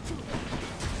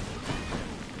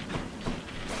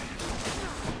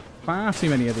 Far too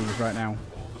many of these right now.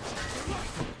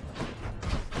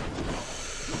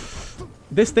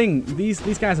 This thing, these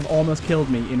guys have almost killed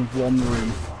me in 1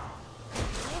 room.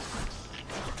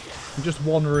 In just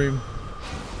 1 room.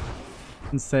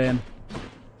 Insane.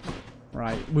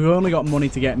 Right, we've only got money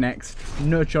to get next.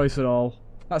 No choice at all.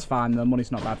 That's fine though,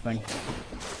 money's not a bad thing. I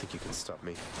think you can stop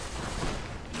me.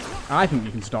 I think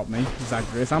you can stop me,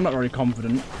 Zagreus. I'm not very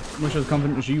confident. I'm not as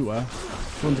confident as you were.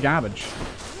 This one's garbage.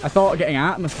 I thought getting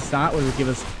Artemis to start with would give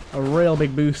us a real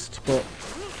big boost, but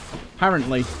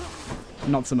apparently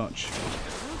not so much.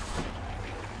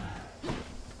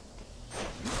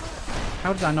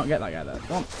 How did I not get that guy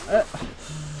there?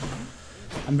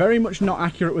 I'm very much not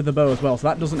accurate with the bow as well, so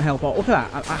that doesn't help. Oh, look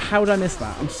at that. How did I miss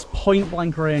that? I'm just point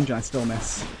blank range and I still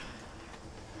miss.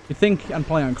 You'd think I'm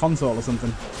playing on console or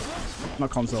something. Not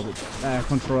console, but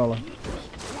controller.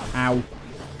 Ow.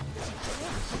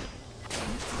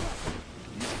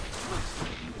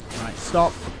 Right,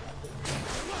 stop.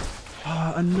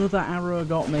 Oh, another arrow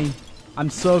got me.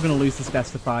 I'm so going to lose this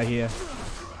Testify here.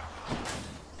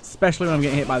 Especially when I'm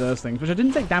getting hit by those things, which I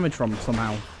didn't take damage from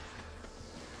somehow.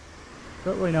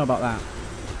 Don't really know about that.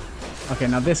 Okay,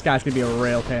 now this guy's going to be a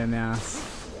real pain in the ass.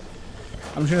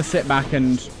 I'm just going to sit back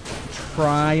and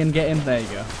try and get in. There you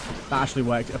go. That actually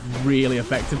worked really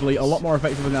effectively. A lot more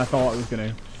effectively than I thought it was going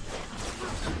to.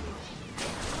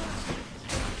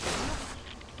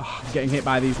 Oh, I'm getting hit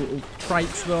by these little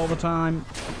trites all the time.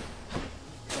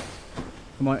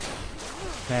 Come on.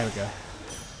 There we go.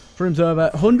 Room's over.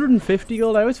 150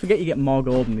 gold. I always forget you get more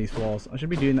gold in these floors. I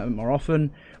should be doing that more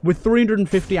often. With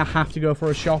 350, I have to go for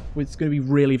a shop. It's going to be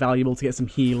really valuable to get some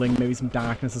healing, maybe some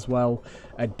darkness as well.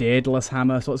 A Daedalus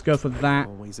hammer. So let's go for that.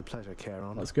 Always a pleasure,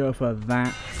 Charon. Let's go for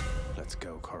that. Let's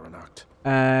go, Coronact.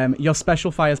 Your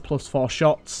special fires +4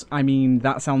 shots. I mean,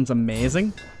 that sounds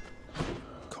amazing.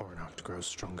 Coronact grows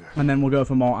stronger. And then we'll go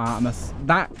for more Artemis.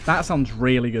 That sounds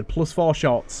really good. +4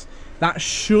 shots. That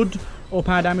should up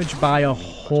our damage by a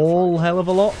whole hell of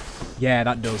a lot. Yeah,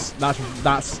 that does.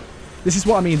 This is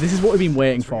what I mean. This is what we've been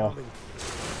waiting for.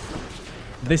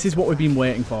 This is what we've been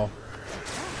waiting for.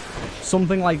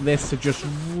 Something like this to just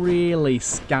really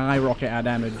skyrocket our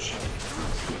damage.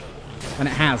 And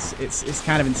it has. It's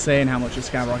kind of insane how much it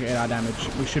skyrocketed our damage.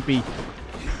 We should be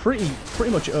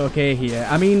pretty much okay here.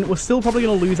 I mean, we're still probably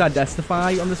going to lose our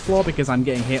Destify on this floor because I'm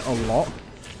getting hit a lot.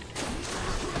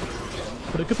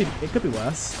 But it could be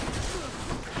worse.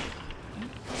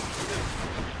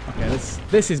 Okay,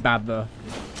 this is bad though.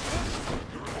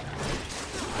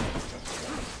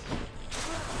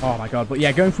 Oh my god, but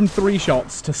yeah, going from 3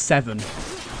 shots to 7.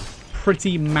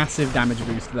 Pretty massive damage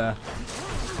boost there.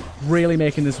 Really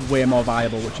making this way more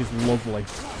viable, which is lovely.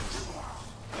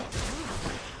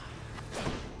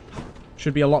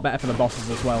 Should be a lot better for the bosses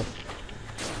as well.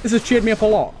 This has cheered me up a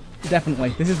lot. Definitely.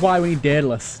 This is why we need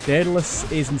Daedalus.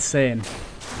 Daedalus is insane.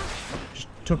 Just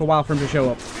took a while for him to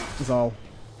show up. That's all.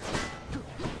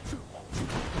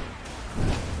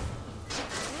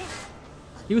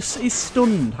 He's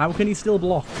stunned. How can he still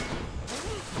block?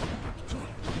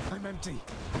 I'm empty.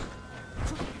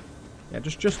 Yeah,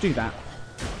 just do that.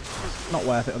 Not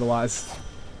worth it otherwise.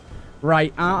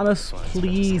 Right, Artemis,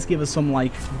 please give us some,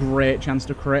 like, great chance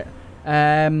to crit.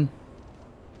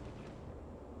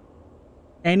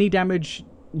 Any damage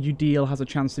you deal has a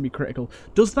chance to be critical.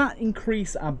 Does that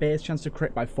increase our base chance to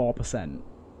crit by 4%?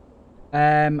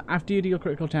 After you deal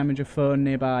critical damage, a foe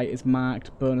nearby is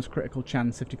marked. Bonus critical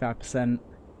chance, 55%.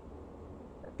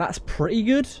 That's pretty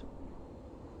good.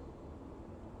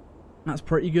 That's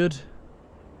pretty good.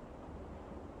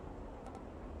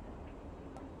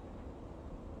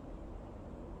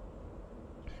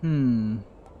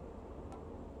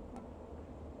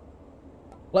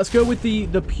 Let's go with the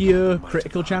pure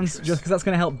critical chance, just because that's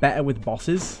going to help better with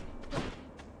bosses.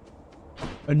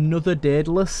 Another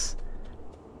Daedalus.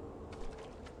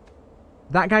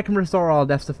 That guy can restore all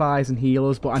Death-Defies and heal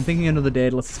us, but I'm thinking another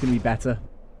Daedalus is going to be better.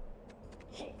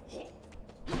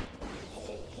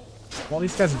 What are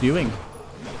these guys doing?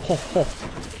 Ho, ho.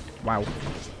 Wow.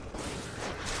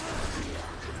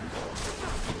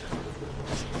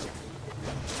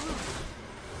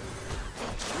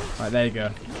 Right, there you go.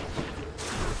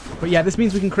 But yeah, this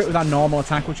means we can crit with our normal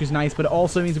attack, which is nice, but it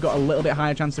also means we've got a little bit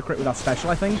higher chance to crit with our special,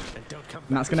 I think.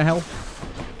 And that's going to help.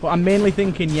 But I'm mainly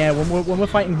thinking, yeah, when we're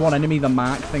fighting one enemy, the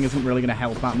mark thing isn't really going to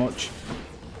help that much.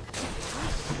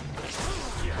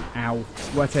 Ow.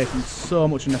 We're taking so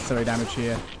much unnecessary damage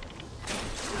here.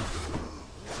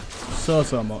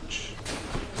 So much.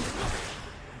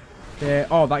 Okay.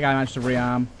 Oh, that guy managed to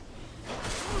rearm.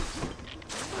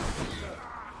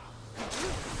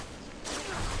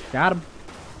 Got him.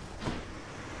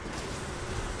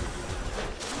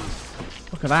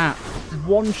 Look at that.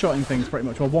 One-shotting things, pretty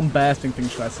much. Or one-bursting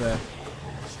things, should I say.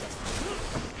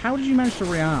 How did you manage to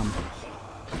rearm?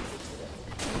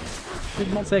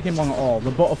 Did not take him long at all.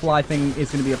 The butterfly thing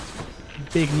is going to be a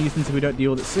big nuisance if we don't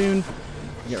deal with it soon.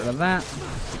 Get rid of that.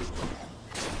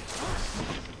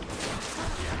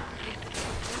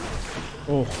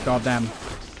 Oh, goddamn.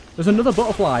 There's another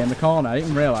butterfly in the corner. I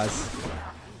didn't realise.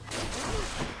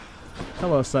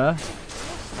 Hello, sir.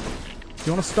 Do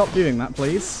you want to stop doing that,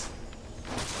 please?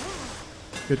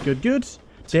 Good, good, good.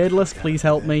 Daedalus, please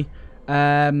help me.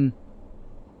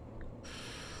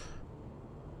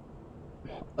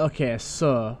 Okay,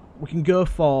 so we can go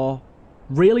for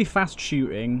really fast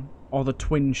shooting or the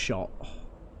twin shot.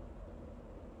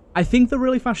 I think the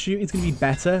really fast shooting is going to be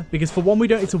better because for one, we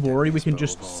don't need to worry. We can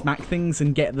just smack things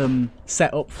and get them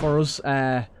set up for us.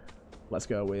 Let's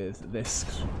go with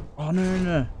this. Oh,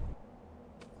 no.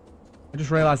 I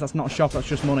just realised that's not a shop, that's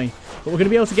just money. But we're going to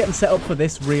be able to get them set up for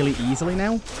this really easily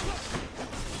now.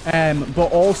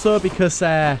 But also because...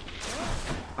 oh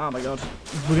my god.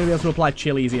 We're going to be able to apply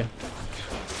chill easier.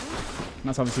 And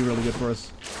that's obviously really good for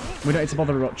us. We don't need to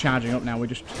bother about charging up now, we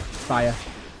just fire.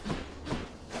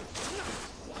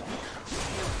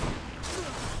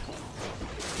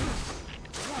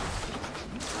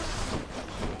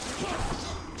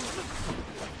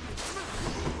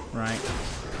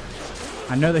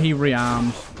 I know that he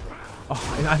rearmed.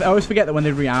 Oh, I always forget that when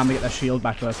they rearm, they get their shield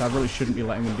back though, so I really shouldn't be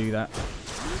letting them do that.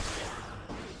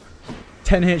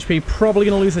 10 HP, probably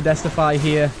going to lose a Destify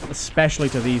here, especially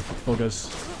to these buggers.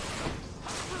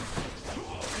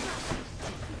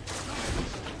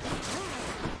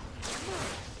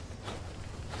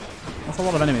 That's a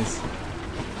lot of enemies.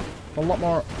 A lot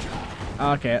more.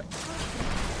 Okay.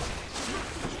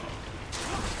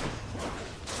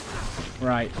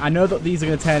 Right, I know that these are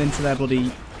going to turn into their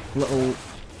bloody little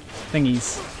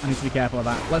thingies. I need to be careful of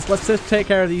that. Let's just take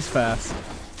care of these first.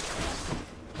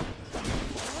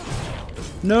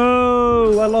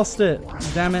 No, I lost it.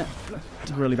 Damn it.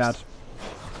 It's really bad.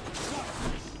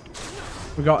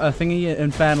 We got a thingy,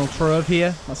 Infernal Trove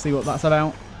here. Let's see what that's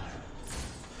about.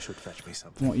 Should fetch me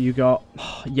something. What you got?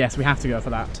 Yes, we have to go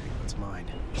for that. Take what's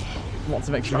mine. Lots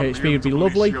of extra HP would be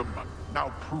lovely.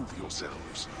 Now prove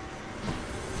yourselves.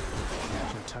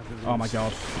 Oh my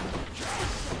god.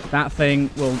 That thing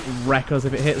will wreck us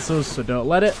if it hits us, so don't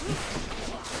let it.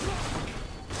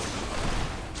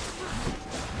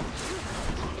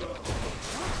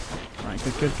 Right,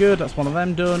 good, good, good. That's one of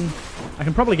them done. I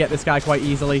can probably get this guy quite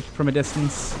easily from a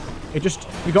distance.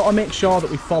 We got to make sure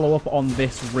that we follow up on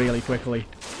this really quickly.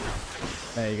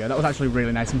 There you go. That was actually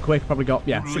really nice and quick. Probably got,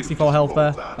 yeah, 64 health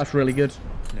there. That's really good.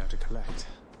 Now to collect.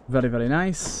 Very, very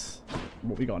nice.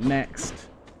 What we got next?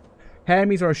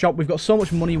 Hermes or a shop. We've got so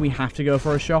much money we have to go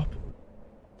for a shop.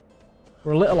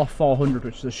 We're a little off 400,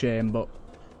 which is a shame, but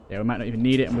yeah, we might not even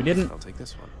need it, and we didn't. I'll take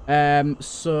this one.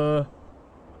 So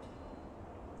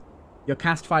your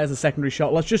cast fires a secondary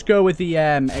shot. Let's just go with the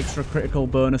extra critical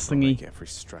bonus thingy. Make every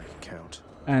strike count.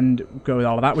 And go with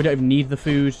all of that. We don't even need the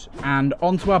food. And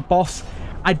on to our boss.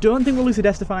 I don't think we'll lose the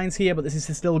Death-Defiance here, but this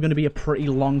is still going to be a pretty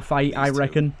long fight, I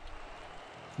reckon.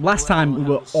 Last time we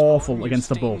were awful against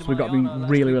the bull, so we've got to be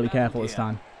really, really careful this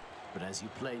time. But as you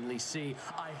plainly see,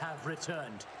 I have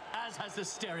returned, as has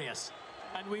Asterius,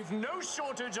 and we've no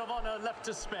shortage of honor left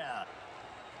to spare.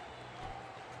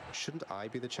 Shouldn't I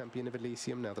be the champion of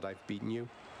Elysium now that I've beaten you?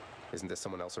 Isn't there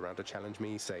someone else around to challenge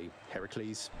me? Say,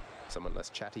 Heracles? Someone less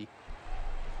chatty?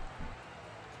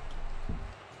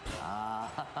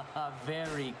 Ah,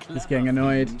 very clever. He's getting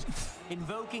annoyed.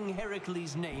 Invoking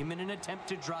Heracles' name in an attempt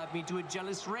to drive me to a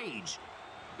jealous rage.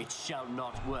 It shall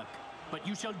not work, but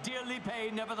you shall dearly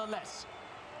pay nevertheless.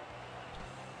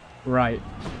 Right.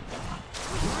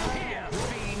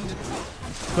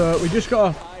 So we just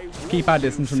gotta keep our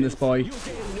distance from this boy.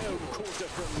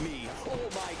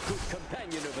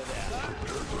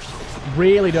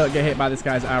 Really don't get hit by this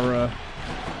guy's arrow.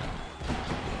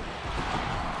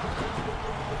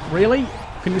 Really?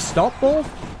 Can you stop, Bull?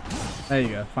 There you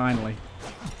go, finally.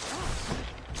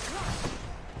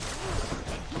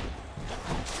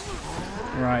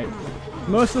 Right.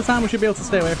 Most of the time we should be able to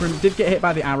stay away from him. Did get hit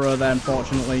by the arrow there,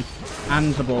 unfortunately.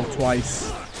 And the bull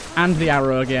twice. And the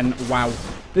arrow again. Wow.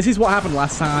 This is what happened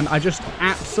last time. I just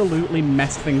absolutely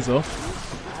messed things up.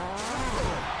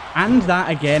 And that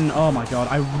again. Oh my god.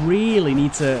 I really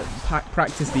need to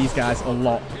practice these guys a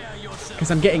lot. Because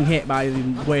I'm getting hit by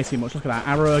them way too much. Look at that.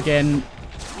 Arrow again.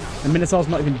 The Minotaur's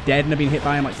not even dead, and I've been hit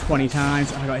by him like 20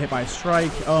 times. I got hit by a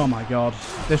strike. Oh my god.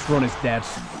 This run is dead.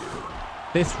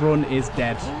 This run is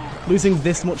dead. Losing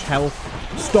this much health.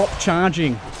 Stop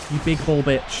charging, you big bull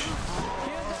bitch.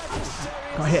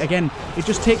 Got hit again. It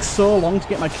just takes so long to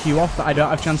get my Q off that I don't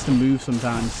have a chance to move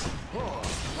sometimes.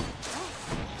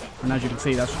 And as you can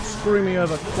see, that's screwing me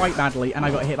over quite badly, and I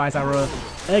got hit by his arrow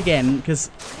again, because...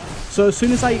 So as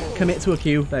soon as I commit to a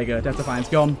Q, there you go, Death Defiance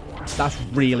gone. That's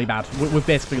really bad. We've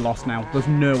basically lost now. There's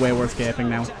no way we're escaping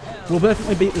now. We'll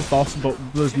definitely beat this boss, but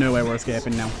there's no way we're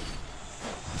escaping now.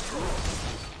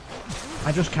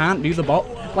 I just can't do the bot.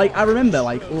 Like, I remember,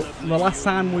 like, the last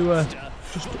time we were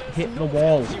just hit the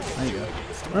wall. There you go.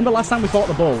 Remember last time we fought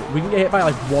the bull? We didn't get hit by,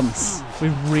 like, once. We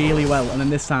did really well, and then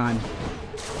this time.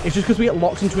 It's just because we get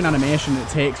locked into an animation and it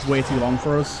takes way too long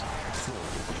for us.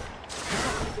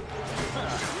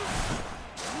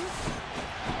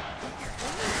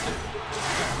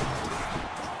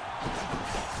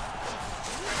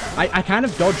 I kind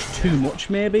of dodged too much,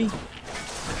 maybe. There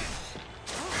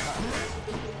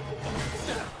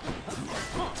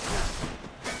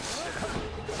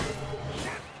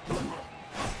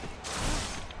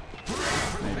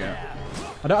you go.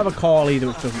 I don't have a call either,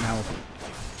 which doesn't help.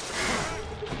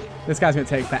 This guy's going to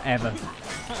take forever.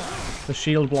 The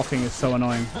shield blocking is so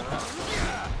annoying.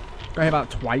 Got hit about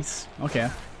twice.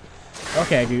 Okay.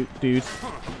 Okay, dude.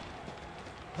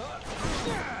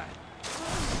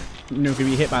 You're going to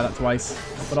be hit by that twice,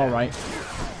 but alright.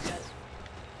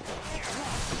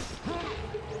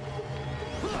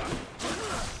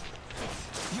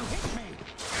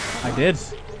 I did.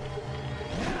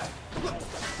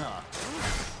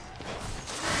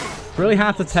 Really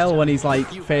hard to tell when he's like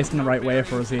facing the right way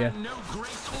for us here.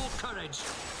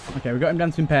 Okay, we got him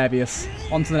down to impervious.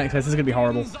 On to the next test. This is going to be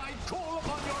horrible.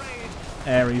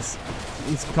 Ares.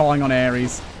 He's calling on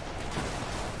Ares.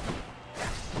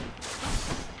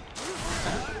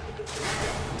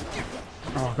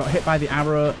 Oh, got hit by the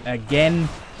arrow again.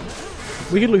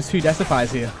 We could lose 2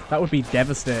 Decifiers here. That would be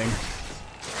devastating.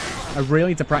 I really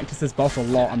need to practice this boss a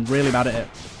lot. I'm really bad at it.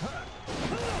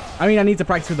 I mean, I need to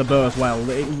practice with the bow as well.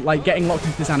 Like, getting locked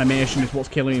into this animation is what's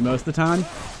killing me most of the time.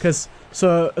 Because,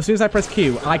 so, as soon as I press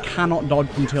Q, I cannot dodge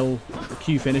until the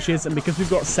Q finishes. And because we've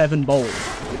got 7 bolts,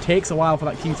 it takes a while for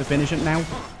that Q to finish it now.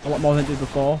 A lot more than it did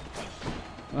before.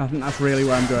 I think that's really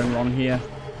where I'm going wrong here.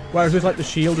 Whereas with, like, the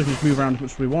shield, we can just move around as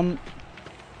much as we want.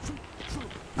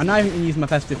 And I haven't been using my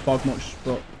Festive Fog much,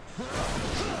 but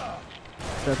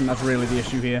I think that's really the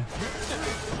issue here.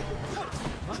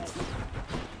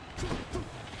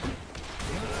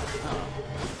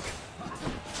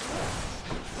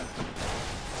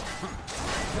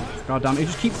 God damn it, he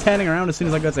just keeps turning around as soon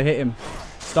as I go to hit him.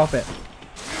 Stop it.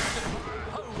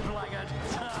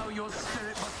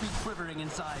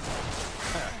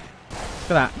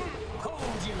 Look at that.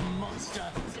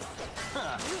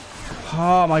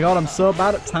 Oh my god, I'm so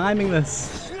bad at timing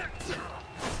this.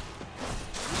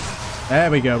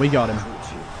 There we go, we got him.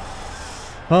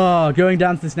 Oh, going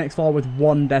down to this next floor with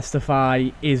 1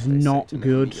 Destify is not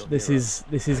good. This is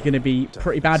going to be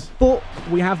pretty bad, but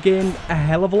we have gained a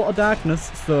hell of a lot of darkness,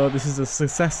 so this is a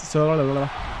success. So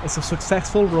it's a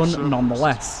successful run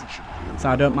nonetheless. So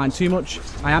I don't mind too much.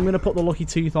 I am going to put the Lucky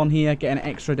Tooth on here, get an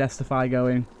extra Destify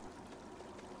going.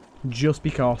 Just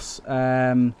because we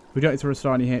don't need to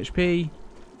restore any HP.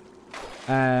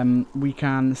 We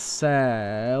can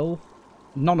sell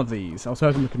none of these. I was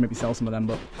hoping we could maybe sell some of them,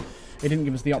 but it didn't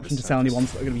give us the option to sell any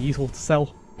ones that are going to be useful to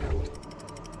sell.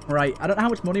 Right, I don't know how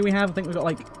much money we have. I think we've got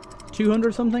like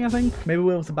 200 something, I think. Maybe we'll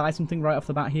be able to buy something right off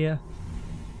the bat here.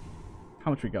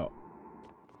 How much we got?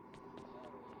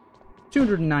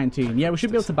 219. Yeah, we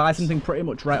should be able to buy something pretty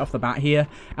much right off the bat here.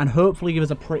 And hopefully give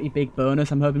us a pretty big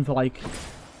bonus. I'm hoping for like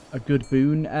a good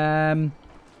boon.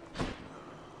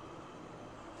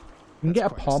 We can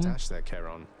get a pom.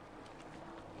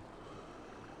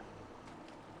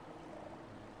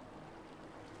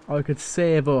 Or we could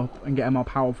save up and get a more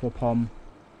powerful pom.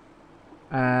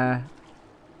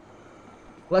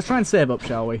 Let's try and save up,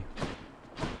 shall we?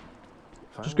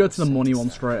 Just go to the money one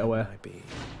straight away.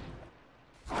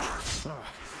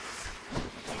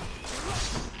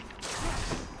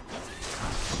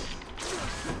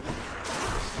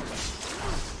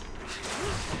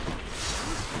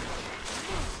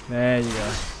 There you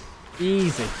go.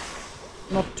 Easy.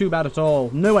 Not too bad at all.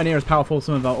 Nowhere near as powerful as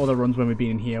some of our other runs when we've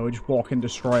been in here. We just walk and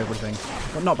destroy everything.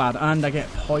 But not bad. And I get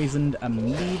poisoned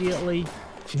immediately.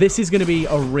 This is going to be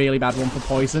a really bad one for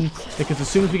poison. Because as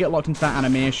soon as we get locked into that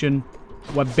animation,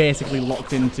 we're basically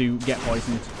locked in to get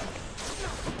poisoned.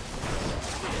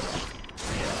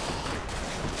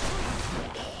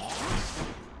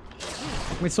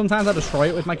 I mean, sometimes I destroy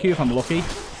it with my Q if I'm lucky.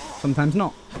 Sometimes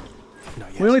not.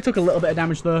 We only took a little bit of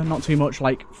damage though, not too much,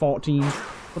 like 14.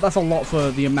 But that's a lot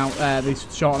for the amount,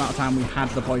 this short amount of time we had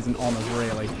the poison on us,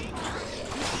 really.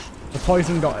 The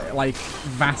poison got, like,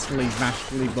 vastly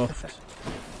buffed.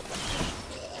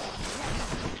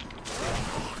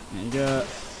 There you go.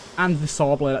 And the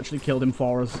saw blade actually killed him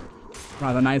for us.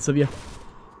 Rather nice of you.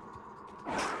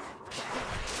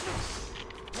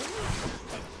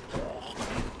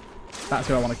 That's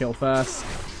who I want to kill first.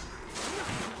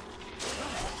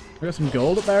 We got some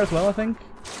gold up there as well, I think.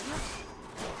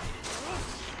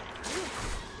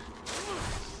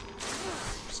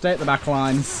 Stay at the back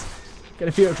lines. Get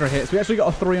a few extra hits. We actually got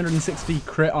a 360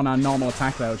 crit on our normal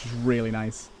attack there, which is really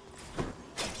nice.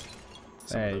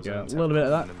 There you go. A little bit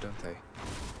of that.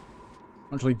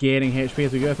 Actually gaining HP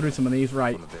as we go through some of these.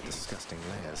 Right.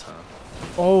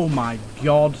 Oh my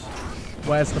god.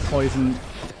 Where's the poison?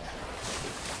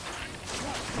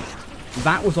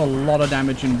 That was a lot of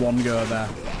damage in one go there.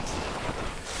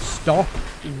 Stop.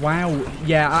 Wow.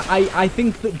 Yeah, I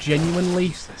think that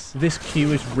genuinely this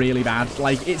Q is really bad.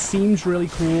 Like, it seems really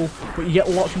cool, but you get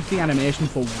locked into the animation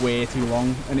for way too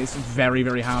long, and it's very,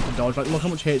 very hard to dodge. Like, look how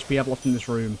much HP I've left in this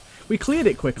room. We cleared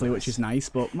it quickly, which is nice,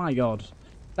 but my god.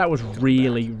 That was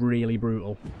really, really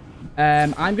brutal.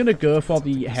 I'm going to go for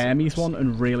the Hermes one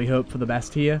and really hope for the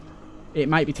best here. It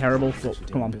might be terrible,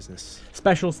 but come on.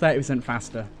 Special's 30%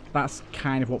 faster. That's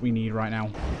kind of what we need right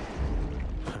now.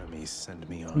 Send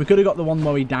me on. We could have got the one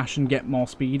where we dash and get more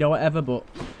speed or whatever, but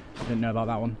I didn't know about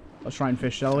that one. Let's try and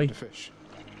fish, shall we?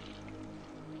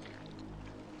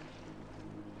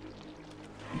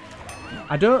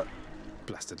 I don't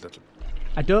Blasted little.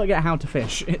 I don't get how to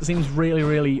fish. It seems really,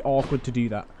 really awkward to do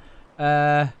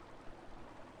that.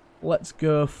 Let's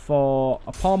go for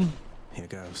a pom. Here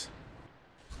goes.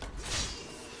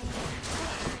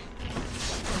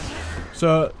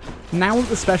 So now that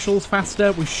the special's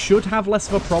faster, we should have less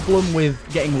of a problem with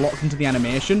getting locked into the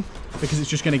animation, because it's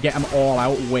just going to get them all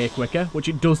out way quicker, which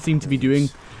it does seem to be doing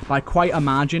by quite a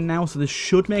margin now. So this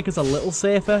should make us a little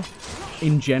safer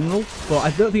in general, but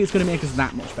I don't think it's going to make us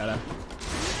that much better.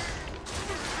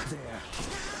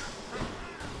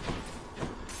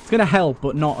 It's going to help,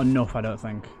 but not enough, I don't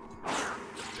think.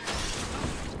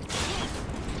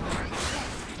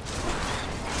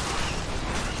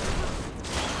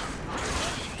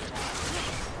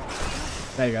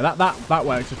 There you go. That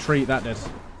works. A treat, that did.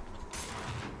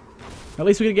 At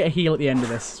least we can get a heal at the end of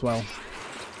this as well.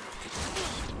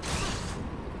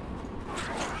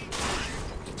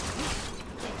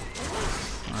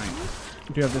 Alright.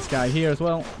 We do have this guy here as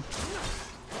well.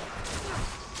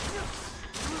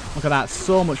 Look at that.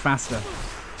 So much faster.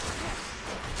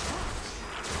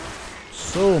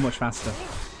 So much faster.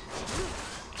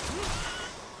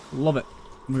 Love it.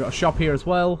 And we've got a shop here as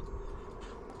well.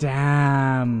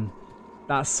 Damn.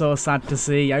 That's so sad to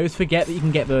see. I always forget that you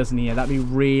can get those in here. That'd be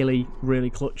really, really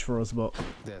clutch for us, but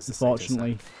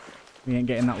unfortunately, we ain't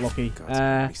getting that lucky.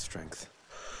 Strength.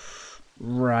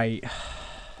 Right.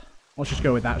 Let's just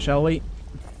go with that, shall we?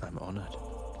 I'm honored.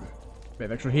 Bit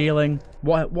of extra healing.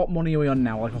 What money are we on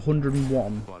now? Like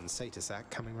 101. One Satyr sack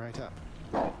coming right up.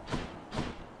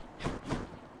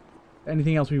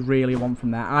 Anything else we really want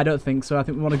from there? I don't think so. I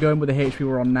think we want to go in with the HP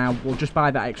we're on now. We'll just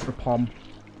buy that extra pom.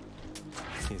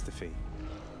 Here's the fee.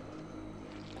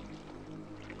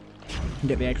 And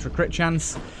get the extra crit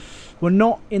chance. We're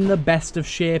not in the best of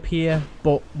shape here,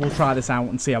 but we'll try this out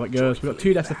and see how it goes. We've got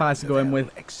 2 Death-Defies to go in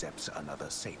with. Accepts another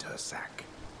Satyr sack.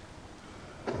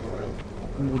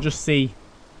 And we'll just see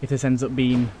if this ends up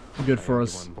being good for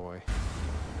us. One boy.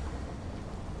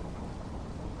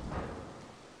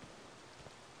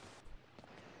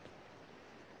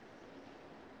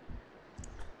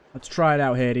 Let's try it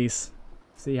out, Hades.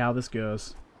 See how this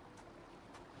goes.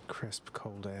 Crisp,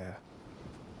 cold air.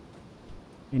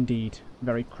 Indeed.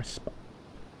 Very crisp.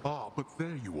 Ah, but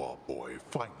there you are, boy,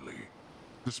 finally.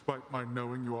 Despite my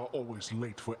knowing you are always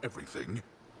late for everything,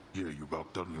 here you've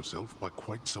outdone yourself by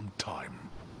quite some time.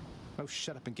 Oh,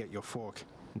 shut up and get your fork.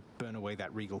 And burn away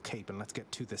that regal cape and let's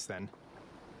get to this then.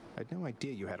 I'd no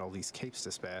idea you had all these capes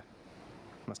to spare.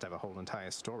 Must have a whole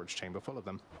entire storage chamber full of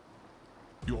them.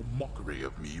 Your mockery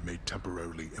of me may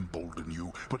temporarily embolden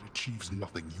you, but achieves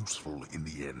nothing useful in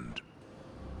the end.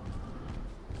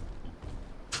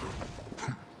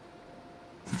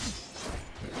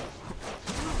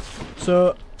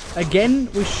 So, again,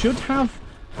 we should have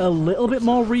a little bit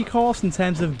more recourse in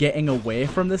terms of getting away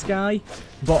from this guy,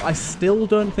 but I still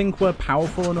don't think we're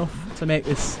powerful enough to make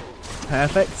this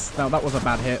perfect. Now, that was a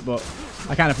bad hit, but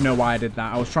I kind of know why I did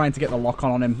that. I was trying to get the lock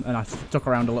on him, and I stuck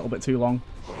around a little bit too long.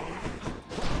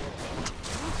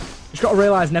 Just got to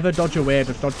realise, never dodge away,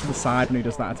 just dodge to the side when he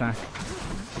does that attack.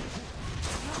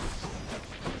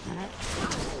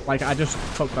 Like, I just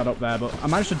fucked that up there, but I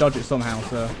managed to dodge it somehow,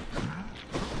 so...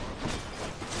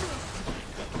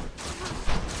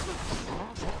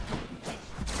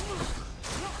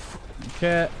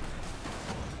 Okay.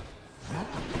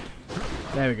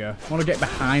 There we go. I want to get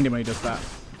behind him when he does that.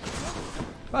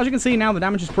 But as you can see now, the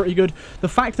damage is pretty good. The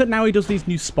fact that now he does these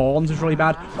new spawns is really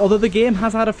bad. Although the game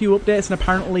has had a few updates, and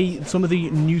apparently some of the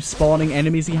new spawning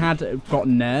enemies he had got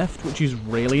nerfed, which is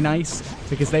really nice,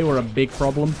 because they were a big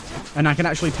problem. And I can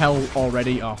actually tell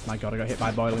already... Oh my god, I got hit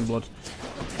by boiling blood.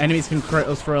 Enemies can crit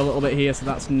us for a little bit here, so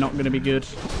that's not going to be good.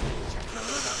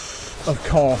 Of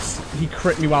course, he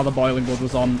crit me while the boiling blood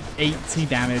was on. 80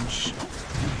 damage.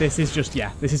 This is just...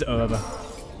 Yeah, this is over.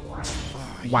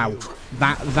 Wow.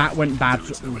 That went bad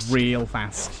real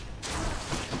fast.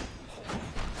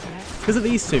 Because of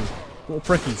these two. Little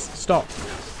prickies. Stop.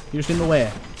 You're just in the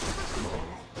way.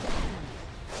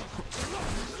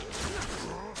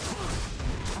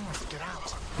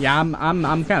 Yeah,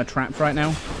 I'm kind of trapped right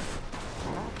now.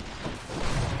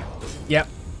 Yep.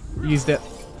 Used it.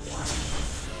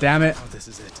 Damn it. Oh, this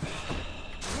is it.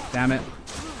 Damn it.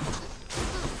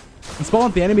 I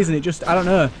spawned the enemies and it just, I don't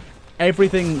know.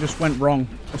 Everything just went wrong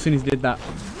as soon as he did that.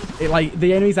 It, like,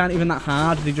 the enemies aren't even that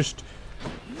hard. They just...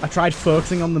 I tried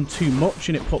focusing on them too much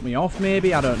and it put me off,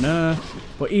 maybe. I don't know.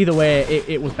 But either way,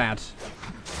 it was bad.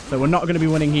 So we're not going to be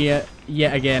winning here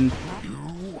yet again.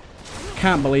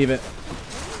 Can't believe it.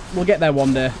 We'll get there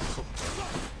one day.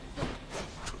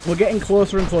 We're getting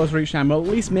closer and closer each time. We're at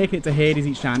least making it to Hades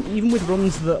each time. Even with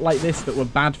runs that like this that were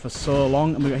bad for so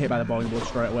long. And we got hit by the boiling blood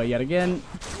straight away yet again.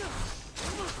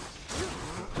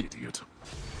 Idiot.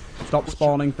 Stop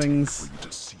spawning things. For you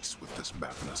to cease with this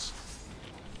madness.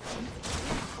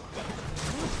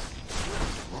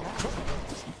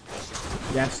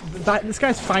 Yes, this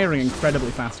guy's firing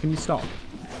incredibly fast. Can you stop?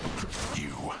 You.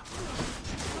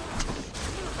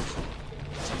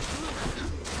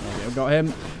 There we go, got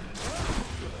him.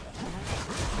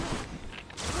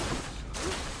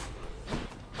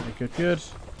 Good, good.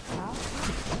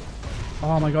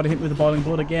 Oh my god, he hit me with the boiling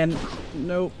blood again.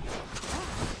 Nope.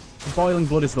 The boiling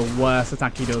blood is the worst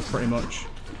attack he does, pretty much.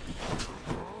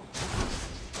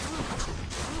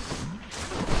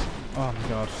 Oh my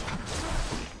god.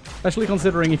 Especially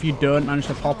considering if you don't manage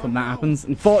to pop them, that happens.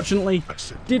 Unfortunately,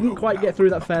 didn't quite get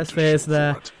through that first phase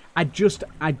there. I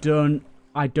don't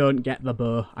get the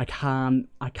bow. I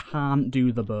can't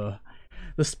do the bow.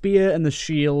 The spear and the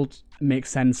shield make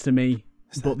sense to me,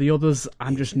 but the others,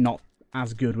 I'm just not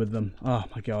as good with them. Oh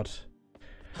my god.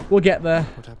 We'll get there.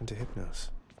 What happened to Hypnos?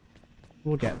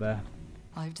 We'll get there.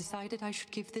 I've decided I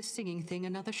should give this singing thing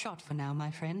another shot for now,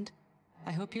 my friend.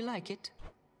 I hope you like it.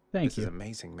 Thank you. This is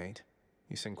amazing, mate.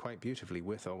 You sing quite beautifully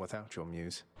with or without your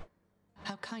muse.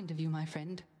 How kind of you, my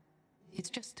friend. It's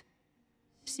just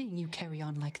seeing you carry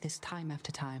on like this time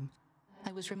after time.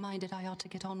 I was reminded I ought to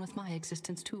get on with my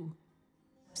existence too.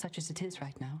 Such as it is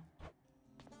right now.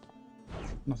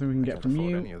 Nothing we can get from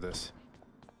you. Any of this.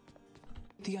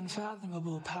 The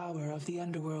unfathomable power of the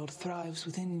underworld thrives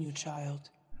within you, child.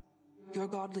 Your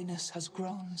godliness has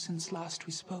grown since last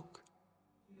we spoke.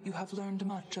 You have learned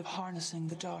much of harnessing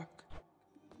the dark.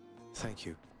 Thank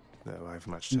you, though I've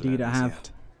much to Indeed, learn I have.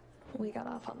 yet. We got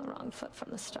off on the wrong foot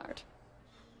from the start.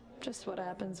 Just what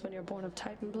happens when you're born of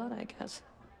Titan blood, I guess.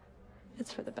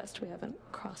 It's for the best we haven't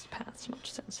crossed paths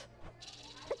much since.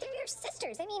 But they're your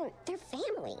sisters. I mean, they're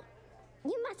family.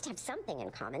 You must have something in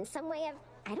common, some way of,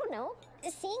 I don't know,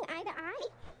 seeing eye to eye.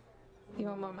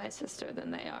 You're more my sister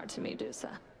than they are to me, Dusa.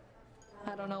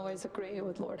 I don't always agree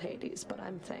with Lord Hades, but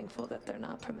I'm thankful that they're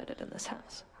not permitted in this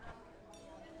house.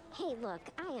 Hey, look,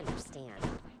 I understand.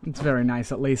 It's very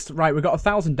nice, at least. Right, we've got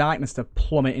 1,000 darkness to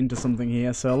plummet into something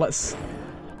here, so let's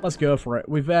go for it.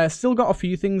 We've still got a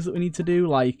few things that we need to do,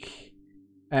 like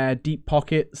deep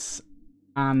pockets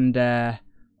and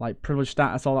like privilege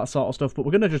status, all that sort of stuff. But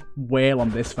we're gonna just wail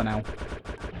on this for now.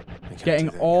 Getting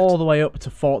all the way up to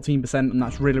 14%, and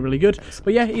that's really, really good.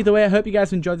 But yeah, either way, I hope you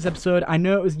guys enjoyed this episode. I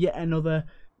know it was yet another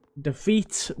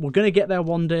defeat. We're gonna get there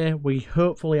one day. We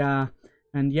hopefully are.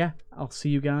 And yeah, I'll see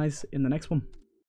you guys in the next one.